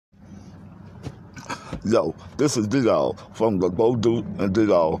Yo, this is D-Dog from the Bo Duke and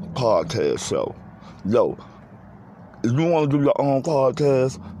D-Dog podcast show. Yo, if you want to do your own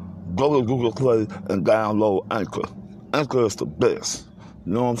podcast, go to Google Play and download Anchor. Anchor is the best.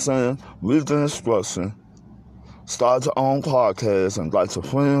 You know what I'm saying? Read the instruction. Start your own podcast and invite your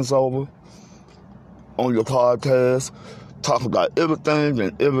friends over on your podcast. Talk about everything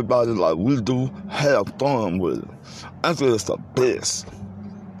and everybody like we do. Have fun with it. Anchor is the best.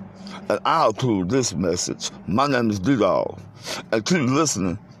 And I'll include this message. My name is D-Dog. And keep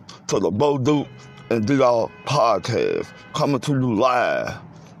listening to the Bo Duke and D-Dog podcast. Coming to you live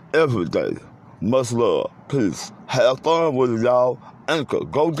every day. Much love. Peace. Have fun with it, y'all. Anchor.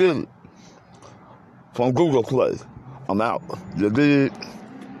 Go get it. From Google Play. I'm out. You dig?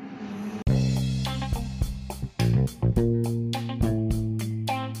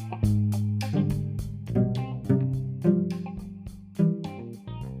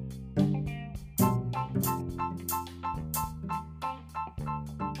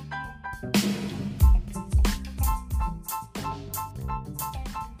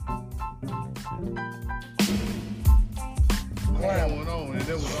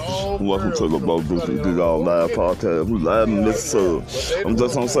 Welcome to the Bo Duke and D-Dog live podcast. We live in Mississippi. I'm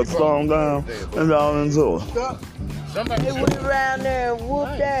just gonna set the song down and y'all enjoy. They went around there and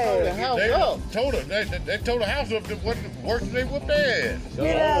whooped their ass. They tore the house up. What worse than they whooped their ass.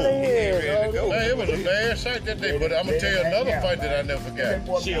 Get out of here. Man, it was a bad sight that day. But I'm gonna tell you another fight that I never forgot.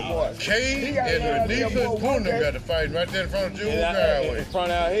 Kay and Renita and Puna got to fight right there in front of Jewel Driveway. In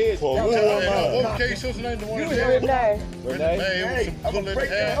front of our heads. What was Kay's sister's name? The one that Renee. Man, it was some bullet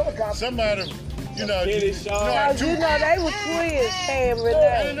hair. Somebody, you know, They were twins, Kay and I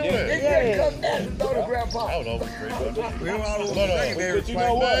Renee. didn't know that. Yeah. I was always great.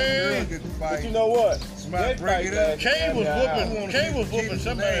 But you know what? That fight Kay was whooping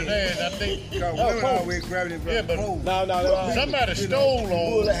somebody's ass, I think. Yeah, but No. somebody stole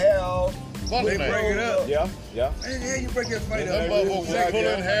on. They break it up. Yeah. Hey, you break that fight That up. motherfucker was pulled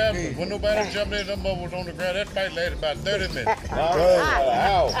in half. When nobody jumped in, that motherfucker was on the ground. That fight lasted about 30 minutes.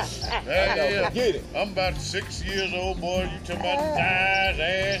 Yeah. Get it. I'm about 6 years old, boy. You talking about thighs,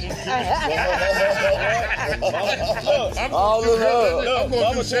 ass, and All the love. I'm going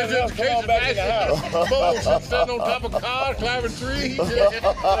Mama to set tell us, come on back in the house. Motherfucker standing on top of cars, climbing trees.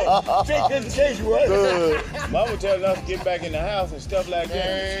 Mama telling us to get back in the house and stuff like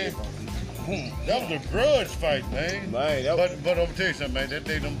that. That was a grudge fight, man. Man, that But I'm gonna tell you something, man. That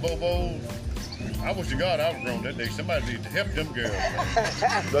day, them bobos, I wish to God I was grown that day. Somebody needs to help them girls.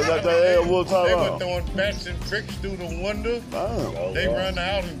 They were throwing bats and bricks through the window. They run the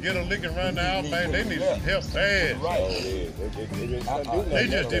house and get a lick and run the house, man. They need some help bad. They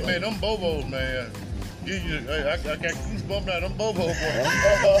just did, man. Them bobos, man. I got goosebumps now. Them bobos,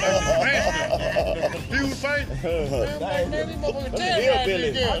 the confused fight. Man, these motherfuckers terrorizing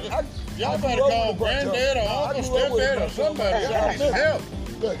these girls. Y'all better call granddad or uncle, stepdad or somebody. Y'all need some help.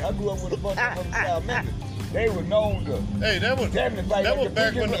 Look, I grew up with a bunch of them South Memphis. They were known to. Hey, that was back when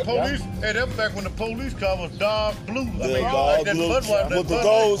the police. Hey, that was back when the police car was dark blue. Dark blue with the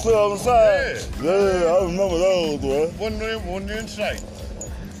gold seal on the side. Yeah, I remember those, boy. Wasn't in sight.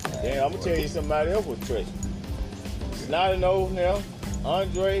 Damn, I'm gonna tell you somebody else was tricky. Snotty Nose now,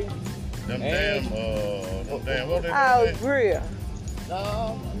 Andre. Them damn, what they Oh, Grill.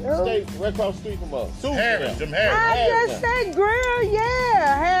 Stay right across the street from us. Harris, them I Harris. just said Grill,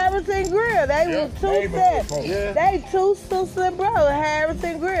 yeah. Harris and Grill. They were two sets. Yeah. They two sister and brother, Harris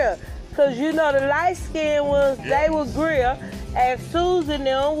and Grill. Cause you know the light skin was, they were Grill, and Susan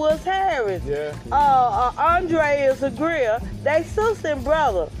them was Harris. Yeah. Andre is a Grill. They sister and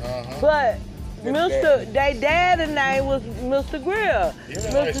brother. But they dad's name was Mr. Grill.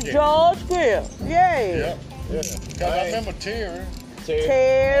 Mr. George Grill. Yeah. Cause I remember Terry.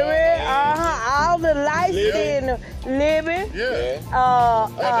 Terry, all the light skin, Libby, and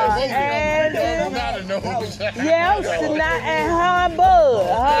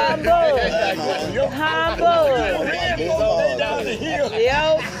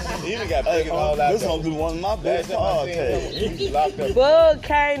He even got big all out. This gonna be one of my best podcasts. Bug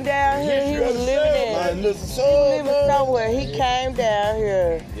came down here. He was living somewhere. He came down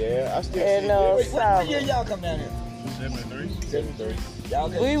here. Yeah, I still see What year y'all come down here? 73.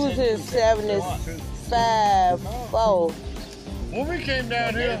 We was in 75, 4. When we came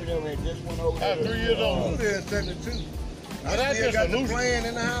down here, I was 3 years old. We was in 72. But that's still just got a the loose. plan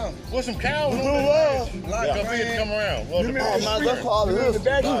in the house. With some cows on Do the well. Like Come in, plan. come around. Well, You the- Oh, man, that's all it is.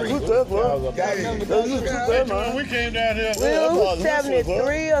 back You street. put that, bro. Hey, Hey, when we came down here, We that's all was it is,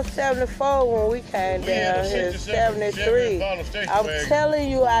 73 or 74 when we came We had down a here. 67 73. Chevy station I'm wagon.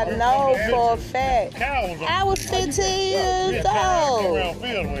 telling you, I know for a fact. cows. I was 15 We years had cows come old. around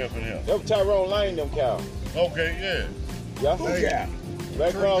field way up in here. That was Tyrone Lane, them cows. Okay, yeah. Yeah. Who got?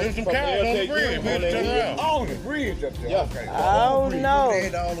 Right across There's some from cows on the LK bridge. We had to turn around. On the bridge up there. Yeah. Okay. Oh They no.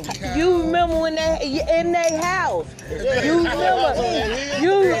 had all them cows. You remember when they in their house? You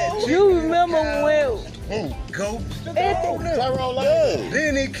remember when Goats. Tyrone Lane.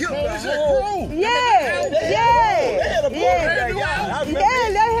 Then they killed Oh, the this is whole. crow. yeah, they had Not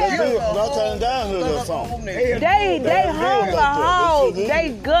turning down here or something. they hung a hog. They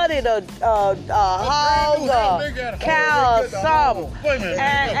gutted a hog, a cow, or something. Wait a minute.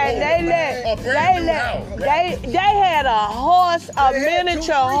 And they had a horse, a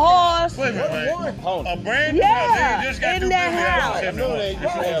miniature horse. Wait a minute, man. A brand new Yeah, house. They just got in two that big house. houses I in know there. they used to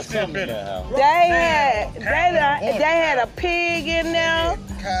have something in that house. They had a pig in there.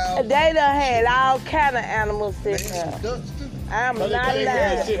 Cows. They done had all kind of animals in there. Ducks too. I'm not They lying.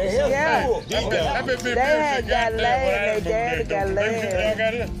 had shit for Yeah. I've been They had got land, they daddy got Y'all land.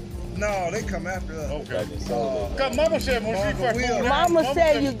 got it? No, they come after us. Okay. Cause Mama said when she first moved down, Mama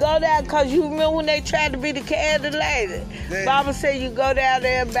said you go down, cause you remember when they tried to be the candy lady. Yeah. Mama said you go down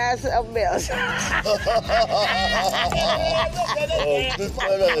there and buy something else. Oh, this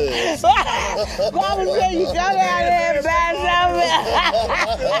what it is. Mama said you go down there and buy something else.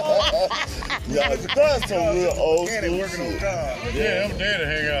 Yeah, that's some real old Candy school working on shit. God. yeah, I'm there to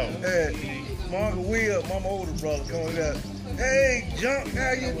hang out. Hey, my Uncle Will, my older brother, coming up. Hey, Junk,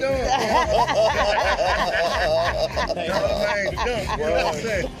 how you doing? Junk, you know what I'm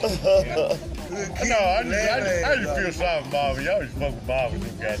saying? No, I just feel sorry for Bobby. Y'all just fuck with Bobby,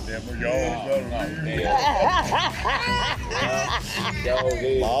 them goddamn. Y'all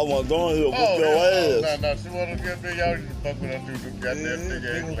I wasn't going here with your ass. No, see what I'm getting me? Y'all just fuck with us, do them goddamn big ass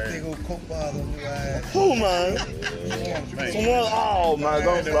They legs. gonna cook by them, right? Who, man? Someone, oh, man,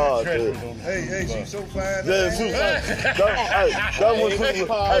 don't start this. Hey, she's so fine. Yeah, she, that was she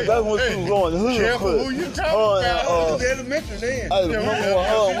was going hood Careful quick. who you talking about. Oh, the elementary then. Hey, remember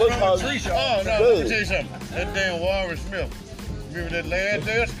when what called Oh, no, let me tell you something. That damn Warren Smith. Remember that last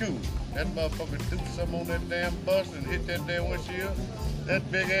day of school? That motherfucker threw something on that damn bus and hit that damn windshield. That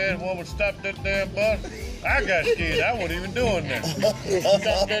big ass woman stopped that damn bus. I got scared. I wasn't even doing that.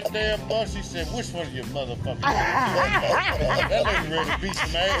 Stopped that damn bus. She said, which one of you motherfuckers? That lady ready to beat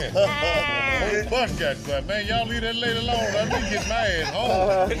some ass. The whole bus got quiet. Man, y'all leave that lady alone. Let me get my ass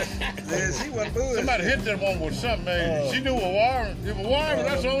home. Yeah, she wasn't doing Somebody hit that one with something, man. She knew a Warren. If a Warren,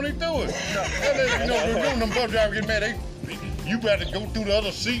 that's the only threw it. That lady, them bus drivers get mad. You better go through the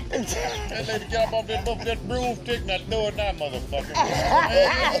other seat. That lady got up off that broomstick, and I throw it that motherfucker.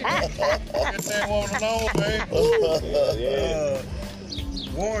 Get that woman alone, man.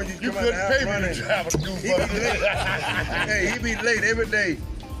 Warren, You come out couldn't the pay house me running. to drive a school He be bus. late. Hey, he be late every day.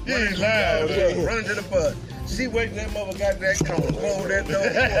 He ain't lying, man. Running to the bus. She waiting that mother got that cone, close that door.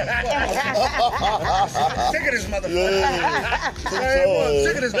 Sick of this motherfucker.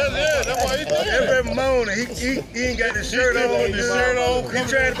 Sick of this motherfucker. That's why he did it. Every morning, he ain't got his shirt on. with his shirt on, He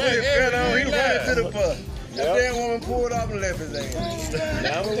trying to put his shirt on. He running to the bus. That Yep. damn woman pulled off and left his ass. I'm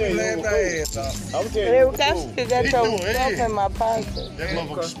gonna tell you Left who her was ass off. cool. I'm gonna tell They you were who was got cool. to get He your do it, stuff yeah. in my pocket. That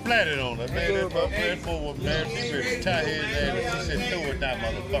motherfucker splattered on her, man. That motherfucker was man. She ready to tie his ass. She said, throw it down,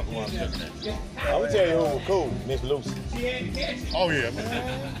 motherfucker, while I'm looking at you. I'm gonna tell you who was cool. Miss Lucy. Oh, yeah,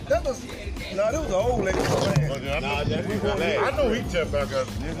 man. That was an old lady. Nah, that's who was I know he tell back up.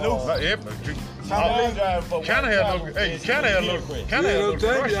 Kinda had a little, hey, kinda had a little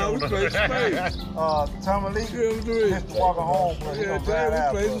crush on her. Tommy Lee, Mr. Walker home, he gonna ride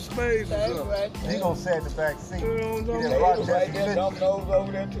out. He gonna sit in the back seat. He done brought Jesse Smith.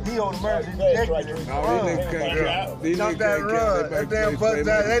 He on emergency executive. Jump that run. That damn bus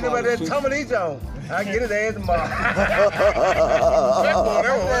down. Ain't nobody there. Tommy Lee Jones. I get his ass tomorrow.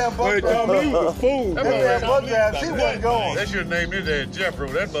 That Wait, Tommy Lee was a fool. That bus down, she wasn't going. They should name his ass Jeffro.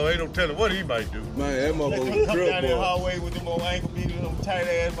 That boy ain't no telling what he might do. Man, that motherfucker was Come a down that trip, boy. hallway with them old ankle beaters, them tight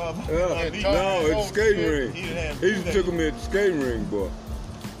ass motherfuckers. Yeah. No, at the skating ring. He didn't have He just took him at the skating ring, boy.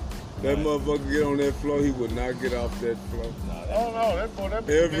 That motherfucker get on that floor, he would not get off that floor. Oh no, that boy, that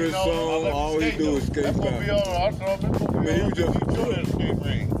boy Every been on- song, I all he do is skate That boy back. be on, I saw him. That boy I mean, he was just a doing that skate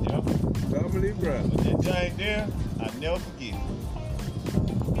ring. Tommy Lee Brown. But that giant there, I never forget.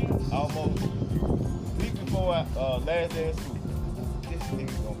 Almost week before last day of school, this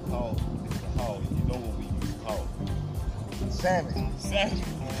nigga gonna call Mr. Hall. You know what we used to call him. Sammy.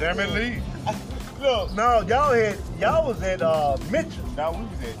 Sammy Lee. Look, no, y'all was at Mitchell. Now we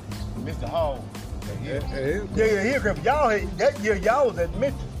was at Mr. Hall. Yeah, here, y'all that year y'all was at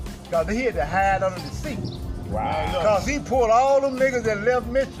Mitchell. Cause he had to hide under the seat. Wow. Cause he pulled all them niggas that left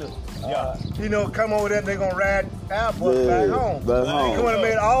Mitchell. You know, come over there and they gonna ride our bus back home. He come and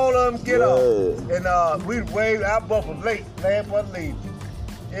made all of them get up. And we waved, our bus was late, last bus leave.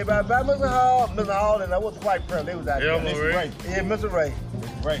 Everybody by Mr. Hall, and I was the white person. They was out there. Mr. Ray. Yeah, Mr. Ray.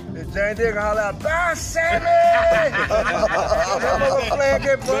 Right. The Jane Digger holler out, bye, Sammy! That mother flag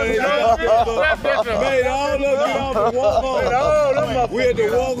get Made all of them get off and walk on. We had to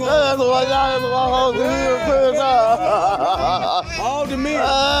walk on. That's why y'all had to walk on the hill. All the men, the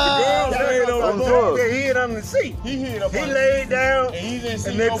girls laid on the bus. He hid under the seat. He hid up. He laid down, And he didn't see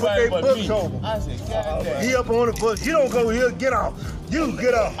and they put their nobody but books me. over. I said, God damn. He up on the bus. You don't go here, get off. You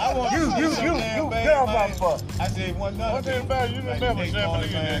get off. You get off my bus. I said, one thing about it, you don't never Sammy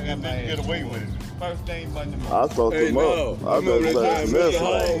Lee and get away with it. First thing Monday I thought Hey, him no. up. I remember that time Mr.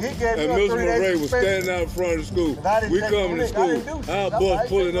 Hall He gave me and a Mr. 3 days Murray was suspension. standing out in front of the school. I didn't We take coming no to lick. I school. didn't do shit. Our I bus ain't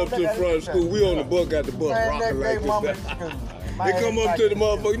pulling take up no to the lick. front of the school. We on the bus, got the bus Man, rocking that like gave mama this. to school. They come up to the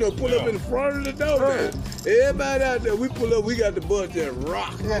motherfucker, you know, pull up in the front of the door there. Everybody out there, we pull up, we got the bus just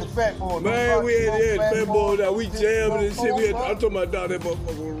rocking. Yeah, the fat boy. Man, we had fat boys out, we jamming and shit. I'm talking about dog, that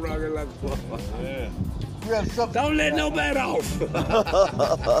motherfucker was rocking like a fuck. Don't let nobody off. I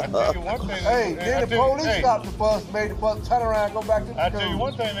tell you one thing. Hey, then the police stopped the bus, made the bus turn around and go back to the school. I tell you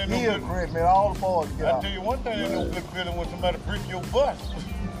one thing, they He no agreed, man, all the boys get I out. tell you one thing, ain't no good feeling when somebody brick your bus.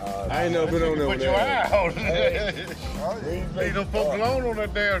 I ain't never been on Put there. your eye out. Leave them folks alone on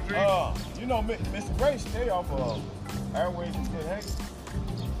that damn street. you know, Mr. Gray stay off of Airways and Good Haven.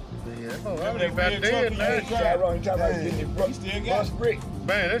 I think about dead now. He still got it.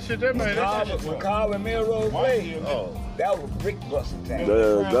 Man, that shit, that man, that shit. When Carl and Melrose Way, Oh. that was brick busting time.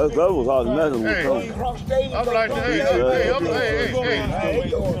 That was how the messing was Hey. coming. Cross stage. I'm like, hey,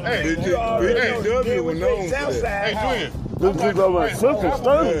 BTW was known for that. Hey, twin. This is over at Central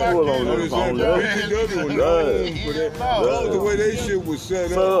State School on this phone, BTW was known for that. That was the way they shit was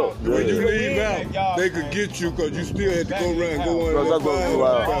set up. When you leave out, they could get you because you still had to go around and go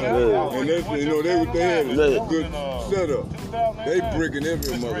on and and they, you know, they had a good setup. They bricking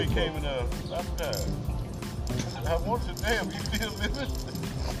every Ray motherfucker. came in I want you damn, you still living?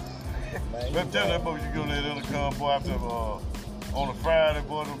 But tell that boy you go to that other convoy after on a Friday,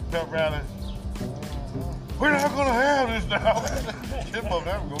 boy, the pep rally. We're not gonna have this now. This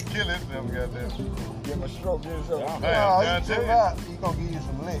motherfucker gonna kill this damn goddamn. Give him a stroke, give him something. Man, No, I'm he trying to took tell you. out. He gonna give you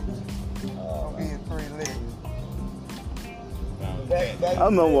some licks. Gonna give you 3 licks. I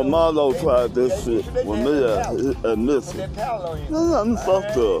remember when Marlo tried this shit with me at Missy. That towel on you. I'm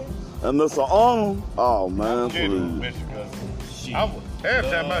fucked up. And Mr. Arnold, oh man, Kidding, please. Michigan. Every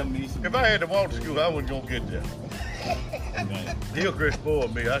time if I had to walk to school, I wasn't gonna get there. Hillcrest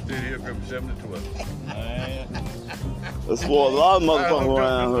spoiled me. I stayed at Hillcrest from 7 to 12. It's for a lot of motherfuckers I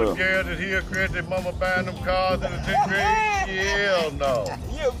around was here. scared that Hillcrest, that mama buying them cars in the 10th grade. Hell no.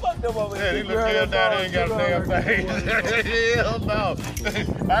 Yeah, fuck them over Yeah, these little kids down there ain't got a damn thing. Hell no.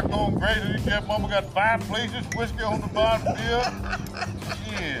 I go on Grace and that mama got 5 places, whiskey on the bottom there.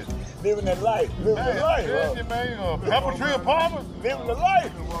 Shit. Living that life. Living the life. Apple Tree Apartments. Living the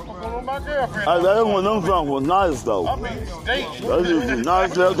life. On my girlfriend. That one, them drunk was nice though. I mean, state. They used to be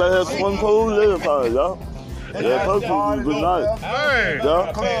nice. They had swimming pool, everything, y'all. Yeah, those people used to be nice. Hey.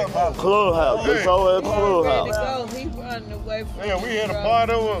 Yeah, clubhouse. They saw at clubhouse. He running away from Yeah, we had a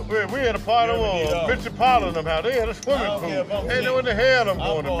party over Mitchell Powell and them house. They had a swimming pool. Ain't know what the hell I'm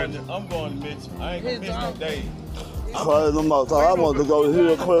going to Mitchell. I'm going to Mitchell. I ain't gonna miss no day. Crazy motherfucker. I wanted to go to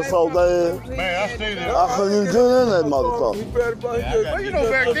Hillcrest so bad. Man, I stayed there. I couldn't even get in that motherfucker. Well, you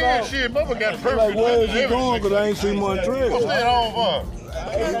know, back then, shit, mama got perfect. Like, where is he going? Because I ain't seen I'm Montreal. staying home for.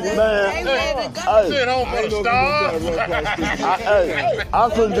 Man, Staying home for the stars. I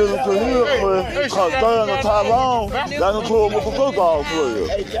couldn't get into Hillcrest because during the Tyrone, that included with the football players.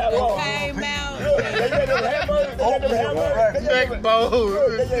 Hey, Tyrone. came out. They got them hamburgers. They got them hamburgers. Back They bowl.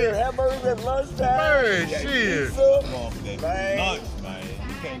 got them hamburgers at lunchtime. Man, shit. Pizza. Lunch, man.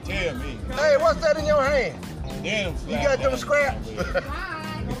 You can't tell me. Hey, what's that in your hand? Damn, You got them scraps? You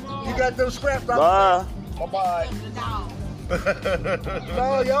got them scraps? Bye. Bye-bye.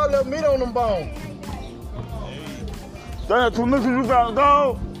 No, y'all left meat on them bones. Damn, 2 minutes you gotta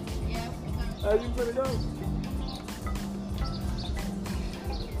go. Hey, you finna go?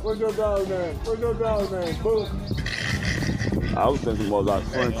 What's your dog's name? What's your dog's name? Boo. I was thinking more like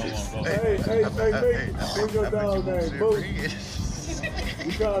Frenchies. Hey, mate. What's your dog's name? Boo.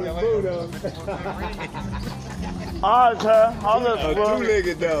 You call him Boo, though. All right, Cal. I'll let you go.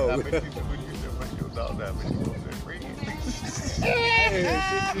 Two-legged dog. That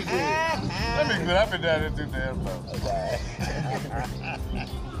be good. I've been down there too damn long.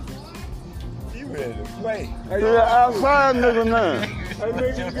 You ready to play? Yeah, outside nigga now. Hey,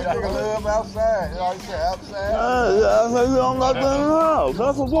 nigga live outside. You know what you say, outside? Yeah, I say you don't like that in the house.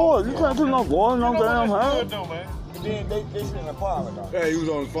 That's a boy. You can't put no boy in no damn house. Good though, man. Then they sit in the apartment though. Yeah, he was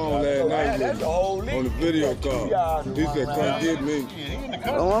on the phone last night That's with the whole me, on the video call. He said, come get me. That's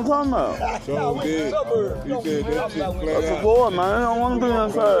what I'm talking about. So he did. He said, that shit flat That's a out. boy, man. I don't want to be Get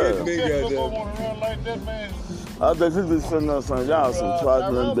inside. me, Football goddamn. want to run like that, man. I think he be sitting there saying, y'all some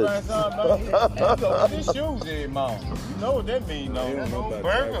trifling bitches. His shoes in, mom. You know what that means, though.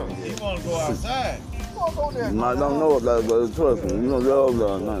 Burger. He want to go outside. You might don't know what that is, trust me. You know, they're all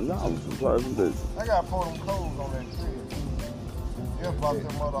there. Nah, some trifling bitches. I got to pour them clothes on that crib. He'll pop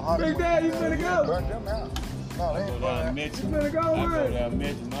them mother hot. Big Dad, you finna go? Burn them out. No, they ain't burn You finna go, man?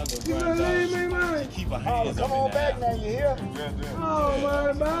 You finna leave me, man? Keep a hands Come on back now, you hear? Oh,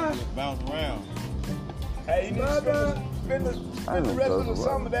 man, bye. Bounce around. Hey, you need to spend the rest of the talk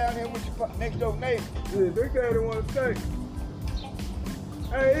summer down here with your next door neighbor. Yeah, Big Daddy wanna stay.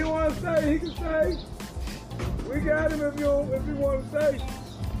 Hey, he wanna stay, he can stay. We got him if he wanna stay.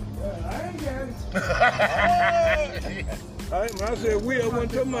 I ain't got him. I said we, I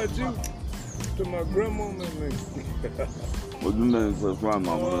wasn't talking about you. To my grandma and me. What you mean for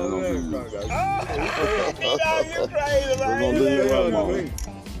grandma? Man? Don't do you. You crazy, Don't do your grandma.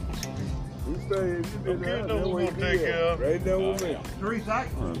 You stay, you did Okay, that. no, That's we're what you gonna take did. care of. Right there with me. Three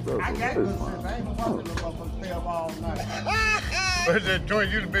seconds. I got good sense. I ain't gonna watch this motherfucker stay up all night. But that joint,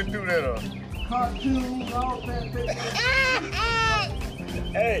 you've been through that, Cartoons, all that.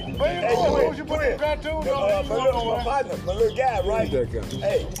 Hey, what you put in cartoons on? my little guy, right? That guy.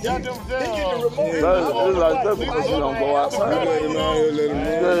 Hey, he get the remote. It's like that because you don't go outside. Let him out here, let him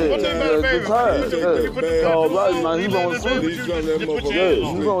know. What's that matter, baby? It's tired. Yeah. All right, man. You going to sleep. He's trying to let motherfucker Yeah,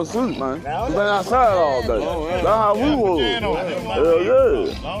 you going to sleep, man. You been outside all day. That's how we was. Hell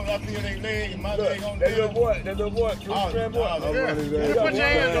yeah. Long as I feel they leg and my leg on That little boy, Put your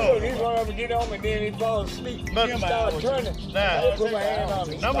hands on. He run up and get on me, and then he falls asleep. He start turning. I put my hand on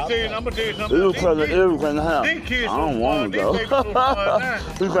him. I'm gonna tell you something. He was telling everything in the house. These kids I don't so want to fun. go. These babies so fun now.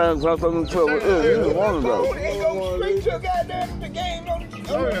 He saying something to trouble. He didn't want to go. He go straight to goddamn the game.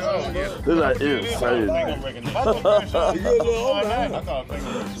 He's like, it's saving me.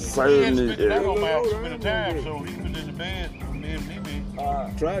 Saving me. Time, so he was in the bed. Me and me.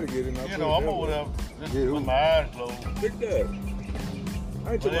 Try to get him out. You know, I'm over there just with my eyes closed. Big Dad.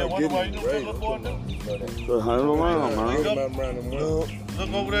 I ain't But then talking wonder about why you getting do that him little boy right. do. Just hang around, man.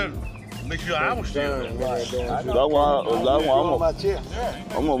 Look over there. Make sure I was still there. That's why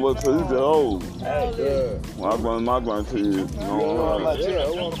I'm gonna wait till you get old. When I bring my grandkids,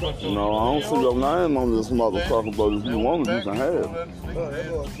 you know, I don't see your name on this motherfucker, but if you want it, you can have it.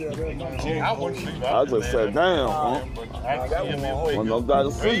 I wouldn't sleep. I just sat down, huh? When no guy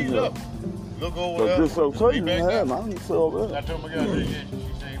to see you. Look over But there. this okay, you can have it. I didn't say over I there. told my guy, she said,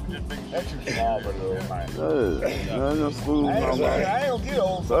 we just make That's too small for a little man. Yeah, man, that's school. I ain't gonna get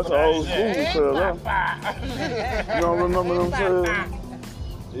old. That's an old school tale, huh? You don't remember them tales?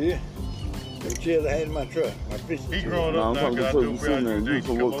 Yeah. The chairs I had in my truck, my fishing. He growing No, up I'm now, talking cause I to do you sitting there. You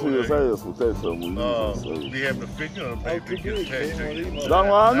can work clear his ass with that stuff when you we have the fit, you know, the baby get attached to you. That's why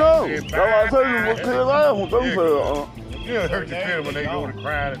I know. That's why I tell you what clear his ass with them tales, You know, it hurt your feelings when they go to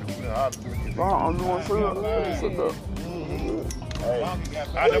crying and I'm doing sit there. I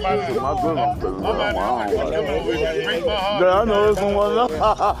know My goodness, baby. my Yeah, I know it's from one.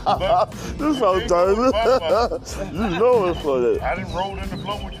 You so dirty. You know it's for that. I done rolled in the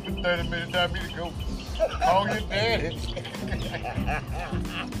floor with you for 30 minutes, time me to go. Call your daddy. He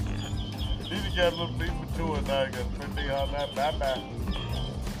done got a little beef with two and now he got 20 all night. Bye-bye.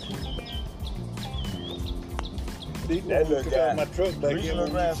 That little guy. My truck back in the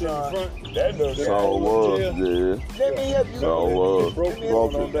front. That little guy. So was, yeah. Let me help you. So was. Broke the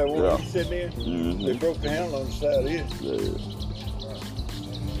handle on that one. Yeah. He sitting there. They broke the handle on the side of it. Yeah.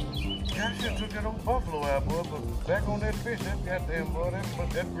 I should have took that old buffalo out, boy, but back on that fish, that goddamn boy,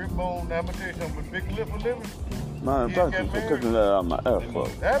 that rib bone, I'm gonna tell you something, with big lip of living. Man, thank you for cooking that out of my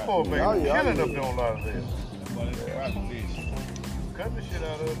airport. That boy, baby, killing up doing a lot of this. Cut the shit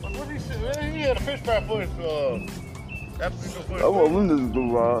out of it. But what he said, he had a fish fry for his, That's what we need to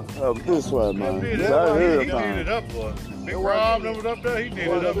do, Rob. Have this one, man. he That did is it up, boy. Big Rob was up there, he did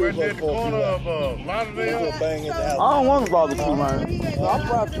it up right there at the corner of Lauderdale. I don't want to barbecue, man. I'm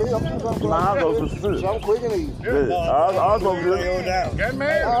probably Man, I'll go to the street. So I'm quick and easy. Yeah, I'll go get it. Got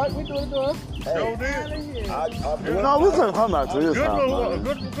married. All right, we doing it. Joe did. No, we couldn't come back to this Good house, little, man.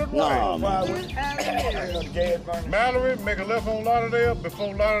 good Nah, wife. man. Mallory, make a left on Lauderdale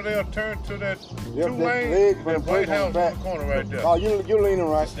before Lauderdale turn to that Yep, two that lane. leg That been White break on House in back. the corner right there. Oh, you leaning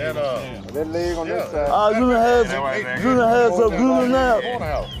right. And That leg on that side. You done had some good in there. corner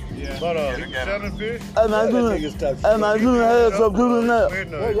house. But selling fish. Hey man, you done had some good in there.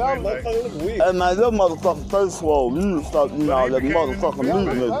 Y'all motherfucker look weird. Hey man, that motherfucking face swole. You need to stop eating all that motherfucking meat,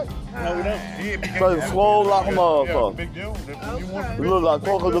 nigga. Face swole like a motherfucker. Big deal. You look like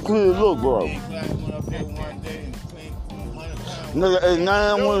fucking the kid look, bro. Nigga ate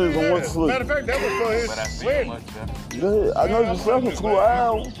 9 wings and went to sleep. Matter of fact, that was for his wedding. Yeah, I know you slept for 2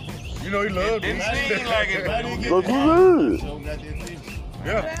 hours. You know he loved it. But you did.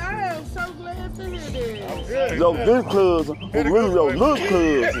 Yeah. I am so glad to hear this. Yo, big cousin, but really your little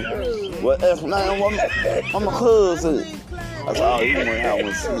cousin. Well, F9, I'm a cousin. I said, oh, you went out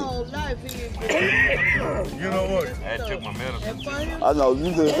with sleep. You know what? I took my medicine. I know,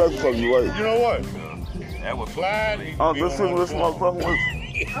 you did that for me, right? You know what? That was Clyde. Oh, this motherfucker was.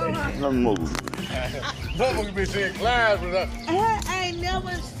 Let me move. Motherfucker be saying Clyde was up. I ain't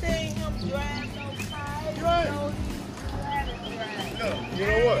never seen him drive no car. Right. You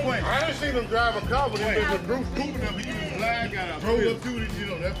know what? I didn't see him drive a car, but he was a Bruce Cooper. He was flag out of drove up to it, you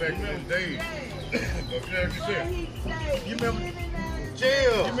know, that's back in those days. You remember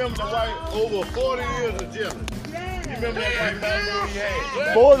jail? You remember the white over 40 years of jail? You remember that white man he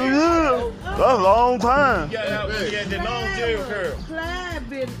had? 40 years? That's a long time. He had that long jail curl. Clyde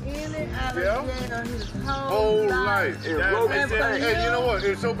been in and out of jail his Whole life. And And you know what?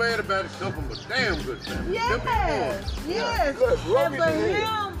 It's so bad about it, some of them was damn good. Yes, yes.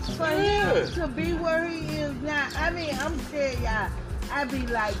 And for him to be where he is now, I mean, I'm telling y'all, I be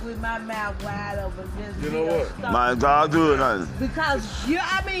like with my mouth wide open. Just you know what? Man, God do it, man. Because you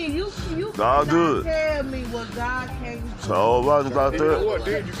God do it. tell me what God can't do. So, about You know that. what?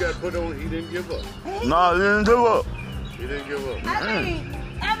 Then you got put on, he didn't give up. No, he didn't give up. He didn't give up.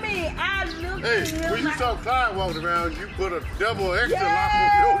 I looked Hey, at him. when you saw Clyde walking around, you put a double extra Yeah, lock on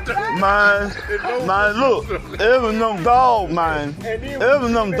your right. Man, look, even them dog, man.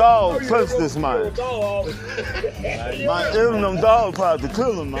 Even them dogs touch this, man. Man, even them dogs tried to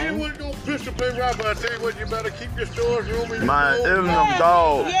kill him, He man. wasn't no pistol play robber. I tell you what, you better keep your stores roomy. Man, even them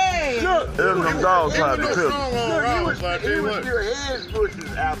dogs. Yeah. Even them dogs tried to kill him. I tell you what. Your head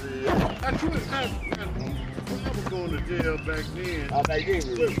bushes out of here. I was going to jail back then. I think he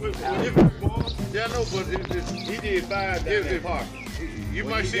Yeah, I know, but he did 5 days in park. You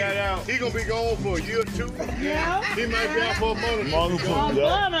might see he gonna be gone for a year or 2. Yeah. He might be out for a month or 2.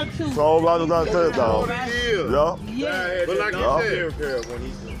 One or two. So, about that, dog. Yeah. Yeah. But like you said, when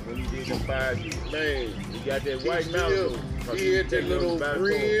he did them 5 years, man, he got that white he mouth. he had that little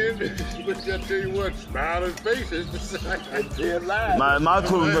grin. But I tell you what, smile his face is the same. Man, my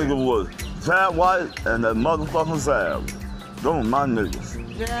two niggas was Fat White and that motherfucking Savage. Them my niggas.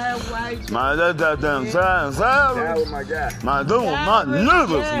 Yeah, white. Man, that goddamn Savage. That was my guy. Man, them was my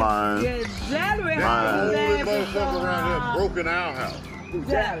niggas, man. Yeah, Valerie The had only that motherfucker around here broke in our house.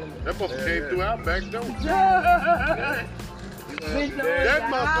 Valerie. That motherfucker came through our back door.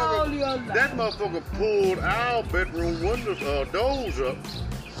 That motherfucker pulled our bedroom windows, doors up.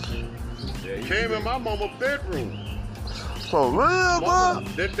 Came in my mama's bedroom. For real, bro?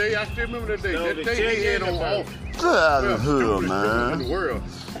 That day, I still remember that day. That day he had on all. Get out of here, In man. the world.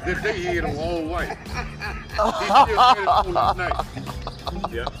 That day he had on all white. He still had it on that night.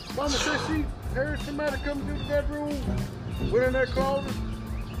 Yeah. Mama said she heard somebody come through the bedroom with in that closet.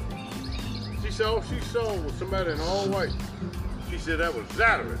 She saw somebody in all white. She said that was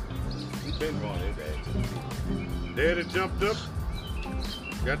Zachary. He been wrong his ass. Daddy jumped up,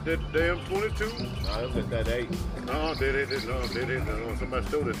 got that damn 22. No, it was that 8. No, they didn't. Somebody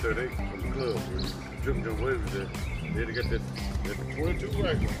stole that 38 from the club. Jump, where was that? Daddy got that 22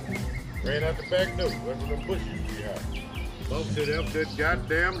 rifle. Ran out the back door. Went with them bushes behind. Mom said that was that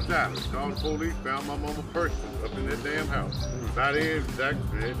goddamn Zachary. Called the police, found my mama person up in that damn house. By then, Zach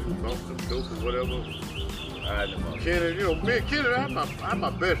had lost some dope or whatever. Kennedy, you know, me and Kennedy, I'm my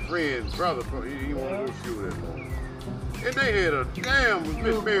best friend's brother. He won't go shoot that morning. And they had a damn,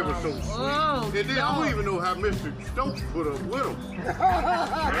 Miss Mary was so sweet. And then I don't even know how Mr. Stokes put up with him.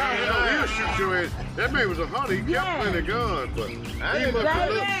 He'll shoot your ass. That man was a hunter. He kept plenty of guns, but he must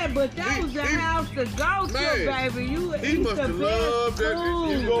have loved. But that was the house to go to, baby. He must have loved that.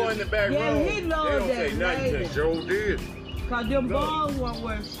 You go in the back room, Yeah, he they loved don't say that nothing. lady. Just Joe did. Cause them balls weren't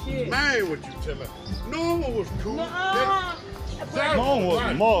worth shit. Man, what you tell me? Norma was cool. Mom was a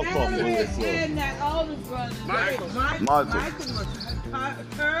motherfucker. And that older brother, Michael. Michael was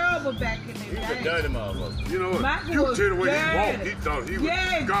terrible back in the He's a day. dirty motherfucker. You know what? Michael You was tell the way he dirty. walked, he thought he was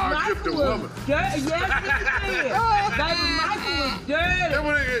Yes, God-gifted Michael woman. was dirty. Yes, he did. Baby, Michael was dirty. That's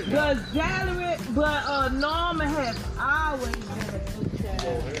what it is. But Valerie, Norman has always been a good child.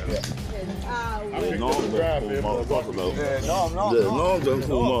 Always. No, I'm just cool motherfucker though. Yeah, no, Yeah, no, I'm just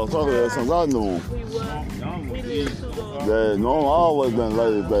cool motherfucker since I knew him. He was. He lived too long. Yeah, no, I always been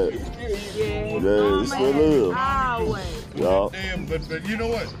laid back. Yeah, Yeah, he still is. always. Yeah. Damn, but you know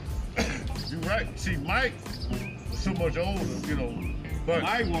what? You're right. See, Mike was so much older, you know. But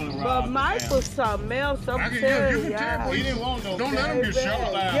Mike wanted to But rob Mike was something else. I'm I can, telling you can tell. you. He didn't want no. Don't let him get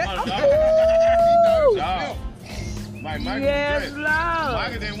shot. Mike Yes, was Lord.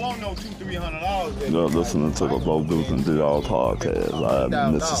 Mike didn't want no $200-300. You're listening to the Bo Deuce and D All podcast. I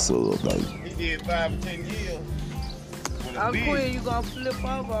am Mississippi, baby. He did 5 or 10 years. With a I'm bid. queer, you gonna flip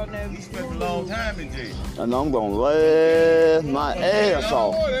over on that. He spent a long time in jail. And I'm gonna laugh my ass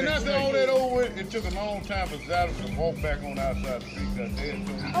off. And that's all that over with. It took a long time for Zada to walk back on the outside the street. Because they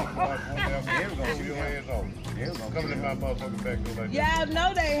had to pull your ass off. Coming in my motherfucking back door like that. Y'all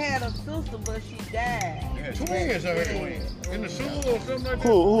know they had a sister, but she died. Twins, I heard. In the sewer or something like that.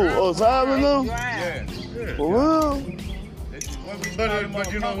 Who? Oh, Simon now? Drowned. Yeah. For real?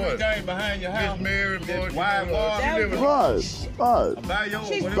 But you know what? Behind your house. This married boy, This wide bar. she live in Right. Bio.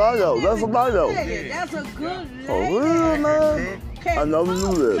 She- Bio, that's a bio. That's a good lady. For real, man? I never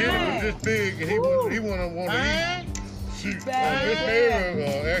knew that. She was this big, and he wanted to eat. This Bad.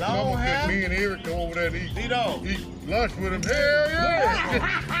 neighbor asked Long Mama hair. could me and Eric go over there and eat Tito. lunch with him. Hell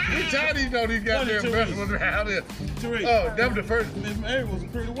yeah! He tired of these know these goddamn vegetables around here. Tariq. Oh, that was the first Miss Mary was a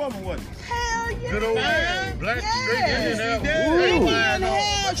pretty woman, wasn't she? Hell yeah. good old black straight Indian apple. Indian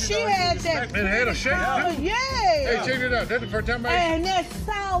hair, she had that. And had a shake Oh, too. yeah. Hey, check it out. That's the first time I ate. And that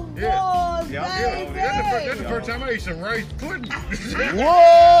soft Yeah. balls, Yeah, baby. that's the first time I ate some rice pudding.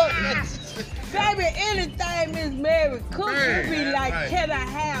 What? Baby, anything Miss Mary cooks, Man, you be like, right. can I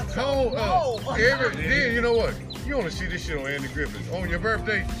have some? Cold, No. then you know what? You only see this shit on Andy Griffith. On your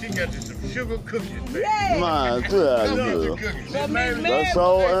birthday, she got you some sugar cookies, man. Yeah. Man, get out Come of get your here. cookies. But Miss Mary, That's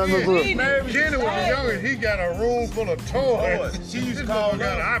all Andy Griffith. Kenny was younger. He got a room full of toys. She used to This call motherfucker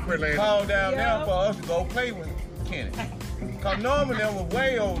got an opera land. Call down Yeah. there for us to go play with Kenny. Cause Norman them was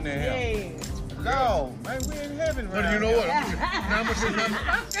way older than him. yeah. No, man, we in heaven right But you know what? now.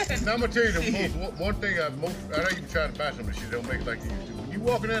 Now I'm gonna tell you the one thing I know you try to buy some of this shit, don't make it like you used to. When you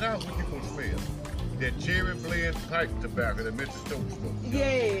walk in that house, what you gonna smell? That cherry blend pipe tobacco that Mr. Stokes smoked.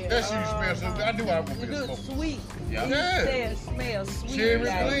 Yeah. That shit smell so good. I knew I would It be looks smoking. sweet. Yeah. Yeah. It smells sweet. Cherry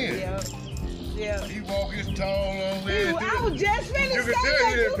like, blend. Yeah. He walk his tall on He, there. I was just You finna can say tell that.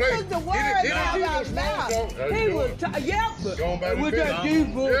 he You didn't play. took the He words didn't out do of no our small mouth. talk. How you He was, doing? yep. Gone by the With business. that deep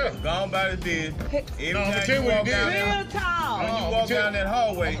voice. Yeah. Gone by the bed. Every No, I'ma time tell you you what walk he down did. there, Real tall. when you I'ma walk tell down that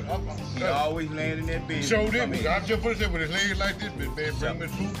hallway, he Uh, always laying in that bed. Showed Come him. in. I just put it with his legs like this, man. Bring me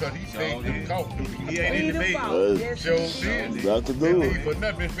food because he Sure stayed did. to cough. He ain't in the bed. Joe did. Got to do He it. put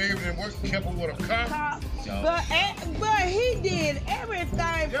nothing. His baby didn't work. Kept him with a cop. But he did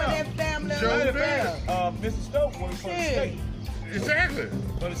everything for that family. Sure right did. there. Mr. Stokes worked for the Yeah. state. Exactly.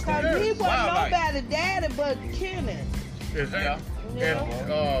 For the Cause state. he wasn't Wildlife. nobody daddy but Kenny. Exactly. Yeah.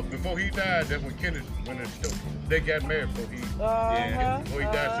 And before he died, that's when Kenneth went in the store. They got married before he before he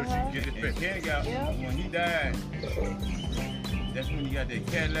died, so she could get his And pension. Kenny got, Yeah. when he died, that's when he got that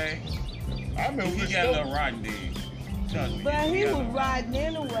Cadillac. I remember He this got a stuff. little rotten dead. Trust me. But he got was a rotten riding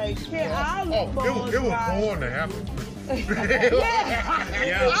anyway. Kenny, all the Oh, boys it was riding. born to happen.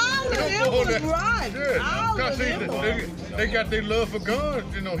 Yeah. All of them was right. All Cause of see, them was. they got their love for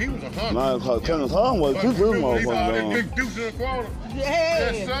guns. You know, he was a hunter. Man, cause Kenneth Conway, But keep his remember, he all that motherfucker big deuce in the quarter.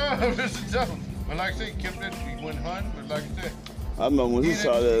 Yeah. Yes, sir. Listen to him. But like I said, he kept that. He went hunting. But like I said, I remember when he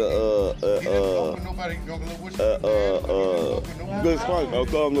saw he didn't that, fuck with nobody. He drunk a little whiskey. Big Frank, I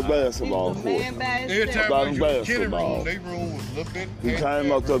called him the basketball The court. man by Every himself. time I About used to Kenny basketball. room, they room was a little bit. He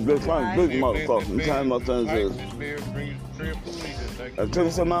came up to Big Frank, big motherfucker. He came up there and said, I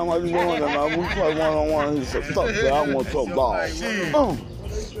took him, man, what you doing? And we play one-on-one. He said, fuck that, I want to talk ball.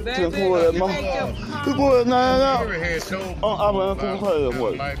 Can't pull that, man. He pulled that nine out. I ran to the play that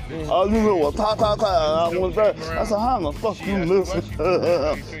way. All you knew was ta. And I went back. I said, how the fuck you listen?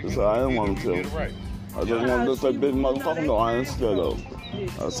 He said, I didn't want to tell him. I just wanted to say, big motherfucker, no, I ain't scared of him.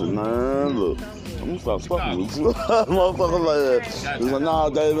 I said, nah, look, I'm gonna stop fucking with you. Motherfucker like that. He said, nah,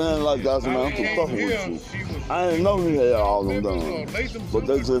 David, ain't like that, man, I'm too fucking with you. I didn't know he had all them done. But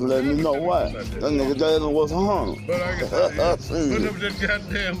they just let me know why. That nigga David was a hunter. But like I said, put up that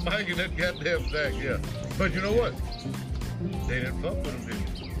goddamn Mike and that goddamn Zach, yeah. But you know what? They didn't fuck with him, did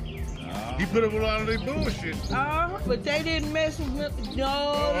they? He put up a lot of their bullshit. But they didn't mess with Lord.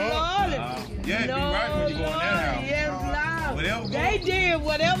 Yeah, it'd be right when you go in that house. Yes, Lord. They did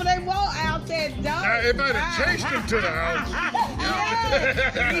whatever they want out there, dog. Everybody chased them to the house.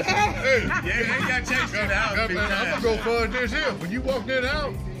 They got chased to the house. I'm gonna go far as this here. When you walk in the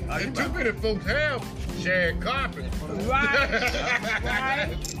house, and too many folks have shared carpet. Right.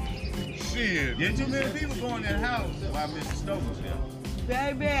 Shit. Yeah, too many people going in that house while Mr. Stokes was there.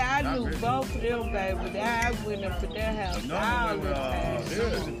 Baby, I knew both of them, baby. I went up to their house all the time.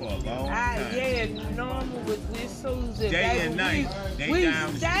 Susan for a long time. Yeah, Norma was with Susan. Day and night. We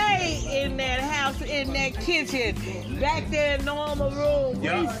stayed in that house, in that kitchen, back there in Norma's room. We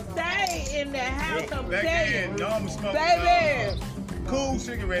stayed in that house. I'm back telling then, you. Norma smoked Baby. Cool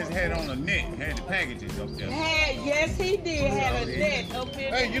cigarettes had on a net, had the packages up there. Yes, he did have a net up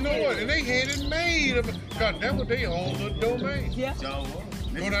in Hey, you know what? And they had it made. God, that was their own little domain. Yeah. So,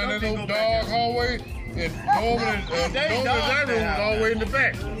 go down that little dog hallway, and Norman's that room was all the way in the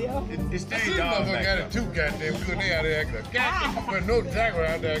back. Yeah. It stayed These dog motherfuckers back got there. it too goddamn good. They out there acting like goddamn, but no jacker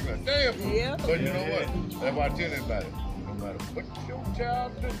out there acting like damn. Yeah. But you know what? That's why I tell everybody, no matter what your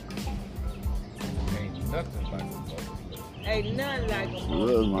child do, ain't nothing like a mother. Ain't nothing like a Yeah,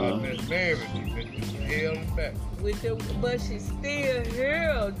 mother. man. That's married, hell and back. With them, but she's still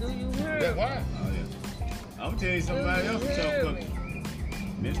here. Do you hear? That's why. Oh, yeah. I'm telling you somebody else who's tough cooking.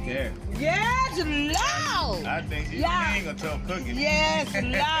 Miss Carrie. Yes, Lord. I think she's Yeah. king of tough cooking. Yes,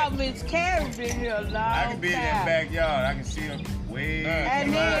 Lord. Miss Carrie been here a long time. I can be in that backyard. I can see her way And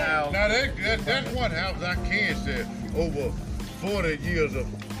from my then- house. Now that's one house I can say over 40 years of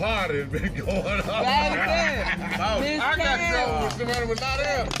party been going on. Baby, Miss I got trouble with somebody was not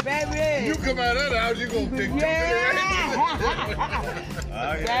there. Baby. You come out of that house, you gonna take Baby.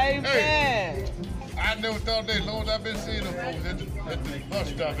 Hey, I never thought that. As long as I've been seeing them folks at the bus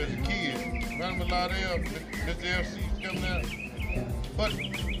stop as a kid, running with Lauderdale, Mr. LC coming out. But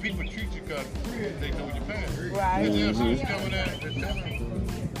people treat you because they know your parents. Right. Mr. LC's coming out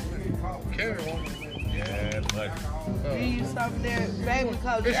and carry on. Yeah, but You used something there, baby,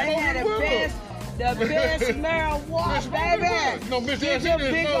 because they It's had smoking the best marijuana, baby. No, Mr. Get LC them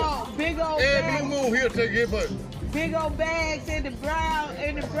didn't smoke. big old Every bags, blue moon, he'll take it, but big old bags in the brown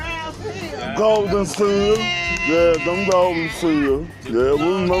field. Golden seal. Yeah, them golden seal. Yeah, we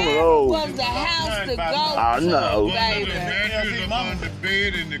remember those. Was the house to go I know. to, baby. the mattress on the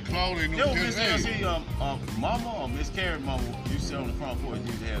bed and the clothing. yo, Miss LC, Mama or Miss Carrie Mama, you sit on the front porch,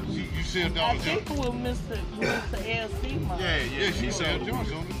 you have You see it I all the think time. it was Mr. LC, mom. Yeah, she said it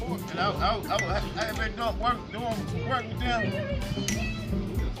was on the porch. And I have been doing work with them.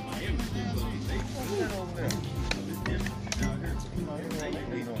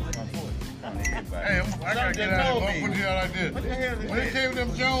 Hey, I gotta get out of here. Put it out like this. When they came to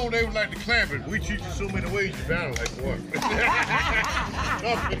them Jones, they was like the clampers. We teach you so many ways you battle like what?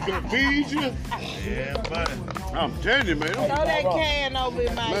 Something gonna feed you. Yeah, buddy. I'm telling you, man. Throw that can over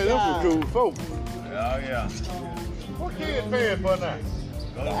in my Man, them some yard. cool folks. Oh, yeah. What kids paying for now?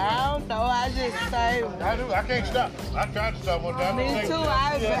 I don't know, I just say. I do. I can't stop. I tried to stop one time. Me too,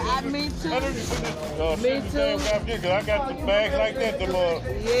 me too. Me too. Because I got the bags like that. Them, I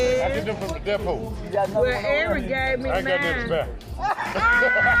Yeah. get them from the depot. Well, Eric gave me I ain't got nothing mine. back. I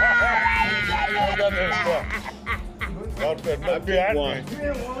ain't got nothing back.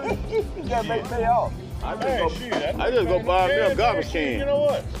 You gotta make pay off. I just go buy me a garbage can. You know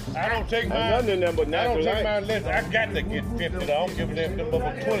what? I don't take mine. Nothing in there but I don't natural take light. mine less. I got to get 50. I don't give them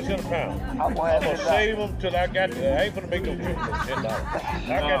about 20 cents a pound. I'm I'm gonna gonna save them till I got. I ain't gonna make no $10.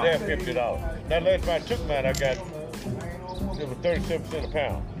 I got to have $50. Now last time I took mine, I got it was 37 cents a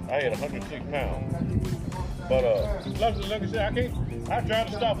pound. I had 106 pounds. But like I said, I can't. I tried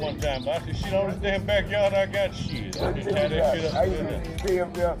to stop one time, but I said, shit, all this damn backyard I got, shit. I just tie that shit I up. used to stay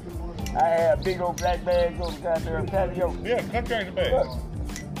up there. I had big old black bags on the goddamn patio. Yeah, contractor bag. Look,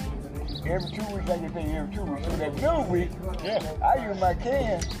 every 2 weeks I get paid every 2 weeks. So that middle week, Yeah. I use my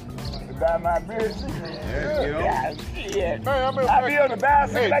can to buy my beer. Yeah, shit. Man, I be on the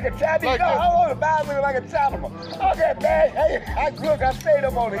bicycle like a Chinese. like No, this. I'm on the bicycle like a Chinaman. Okay, man. Hey, I stayed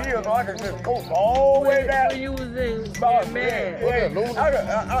up on the hill so I could just coast all the way down. When you was in Oh, man.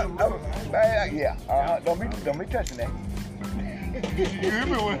 Don't be touching that. You hear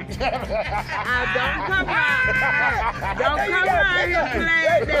me when Don't come out. Don't come out here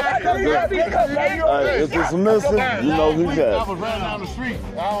playing that. Hey, if it's missing, you know who I got was running down the street.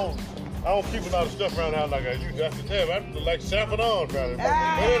 I don't keep a lot of stuff around the house like I used to. I said, damn, I look like Sanford Arms around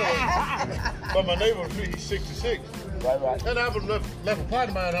here. But my neighbor, he's 66. Right. And I was left a part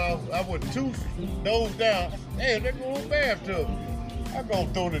of my house. I went 2 doors down. Hey, they go in the bathtub. I'm gonna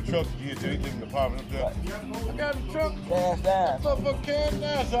throw the truck here till he live in the apartment up there. I got the truck. Cast down. Motherfucker cast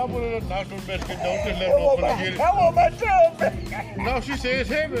down, so I went in and knocked on the Mexican door, just let them know when I get it. I want my truck. No, she said it's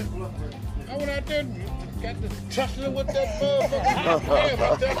heavy. I went out there and got to tussling with that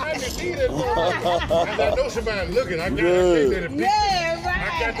motherfucker. Damn, I didn't see that motherfucker. And I know somebody looking. I can't let it beat me. Yeah, right.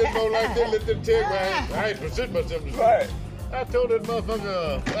 I got this mother like this, let them tell me I ain't present myself to sleep. Right. I told that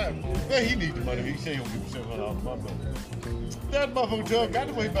motherfucker, man, he need the money. He said he'll give me $700. That motherfucker truck got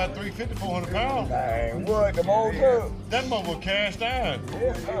to weigh about 350, 400 pounds. Dang, what? The old truck? That motherfucker cast iron.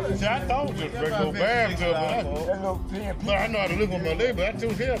 See, I thought just bring no bam to it, but I know how to look on my leg, but I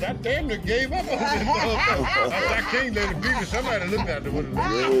told him, I damn near gave up on this motherfucker. I said, I can't let it beat me. Somebody looked at it with it.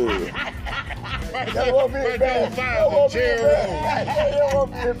 Right there on fire on Cherry Road.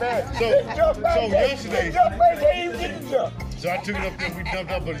 So I took it up there, we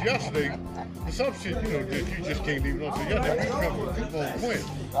dumped up, but yesterday, some shit, you know, you just can't leave it on. So yesterday, we gonna quit.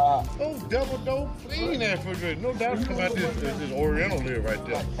 Oh, double dope, clean that refrigerator. No doubt come out this Oriental there right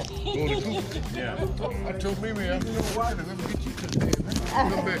there. Going to Cooper. Yeah. I told Mimi, I said, you know what, let me get you to the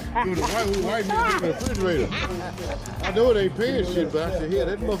do the white man in the refrigerator. I know it ain't paying shit, but I said, yeah,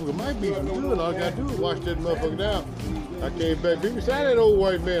 that motherfucker might be some good. All I gotta do is wash that motherfucker down. I came back, Mimi said, that old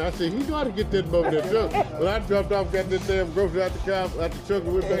white man. I said, he know how to get that motherfucker in the truck. When I dropped off, got that damn grocery out the car, out the truck,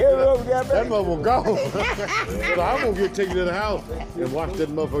 and went back that motherfucker gone. So I'm gonna get taken to the house and wash that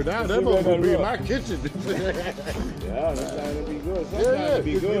motherfucker down. That motherfucker be in my kitchen. Yeah, that's how to be good. Yeah,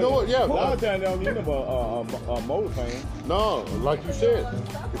 be good. You know what? Yeah. A lot of times they don't need a motor fan. No, like you said,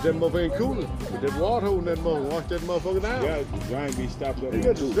 if that motherfucker ain't cooling, with that water holding that motherfucker, wash that motherfucker down. Yeah, the drain be stopped up. You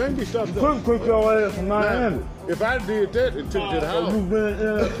got the drain be stopped up. Couldn't put your ass in Miami. If I did that and took it to the house. You've been in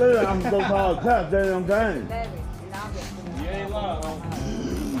the state, I'm gonna go call the cops, they don't game. You ain't lying.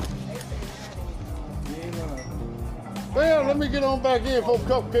 Well, let me get on back in for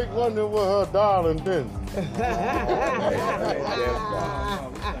Cupcake wondering what her darling did.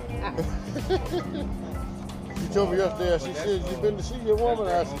 She told me yesterday, she said, you been to see your woman?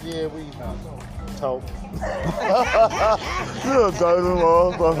 I said, yeah, we talk. You're a dirty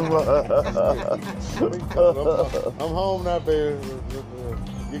motherfucker. I'm home now, baby.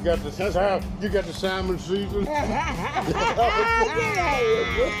 You got the salmon season. It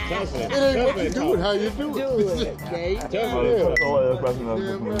ain't what you do, it how you do it.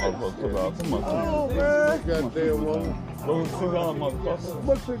 Oh, man. Goddamn woman.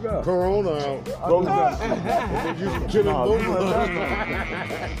 What cigar? Corona out. You can chill in both.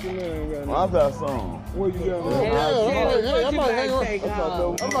 I got some. What you got? I might hang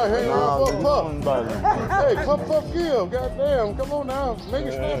around for Puff. Hey, Puff Gill, goddamn, come on now, make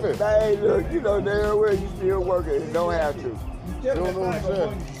it snappy. Hey, look, you know damn well you still working. You don't have to. You don't know what I'm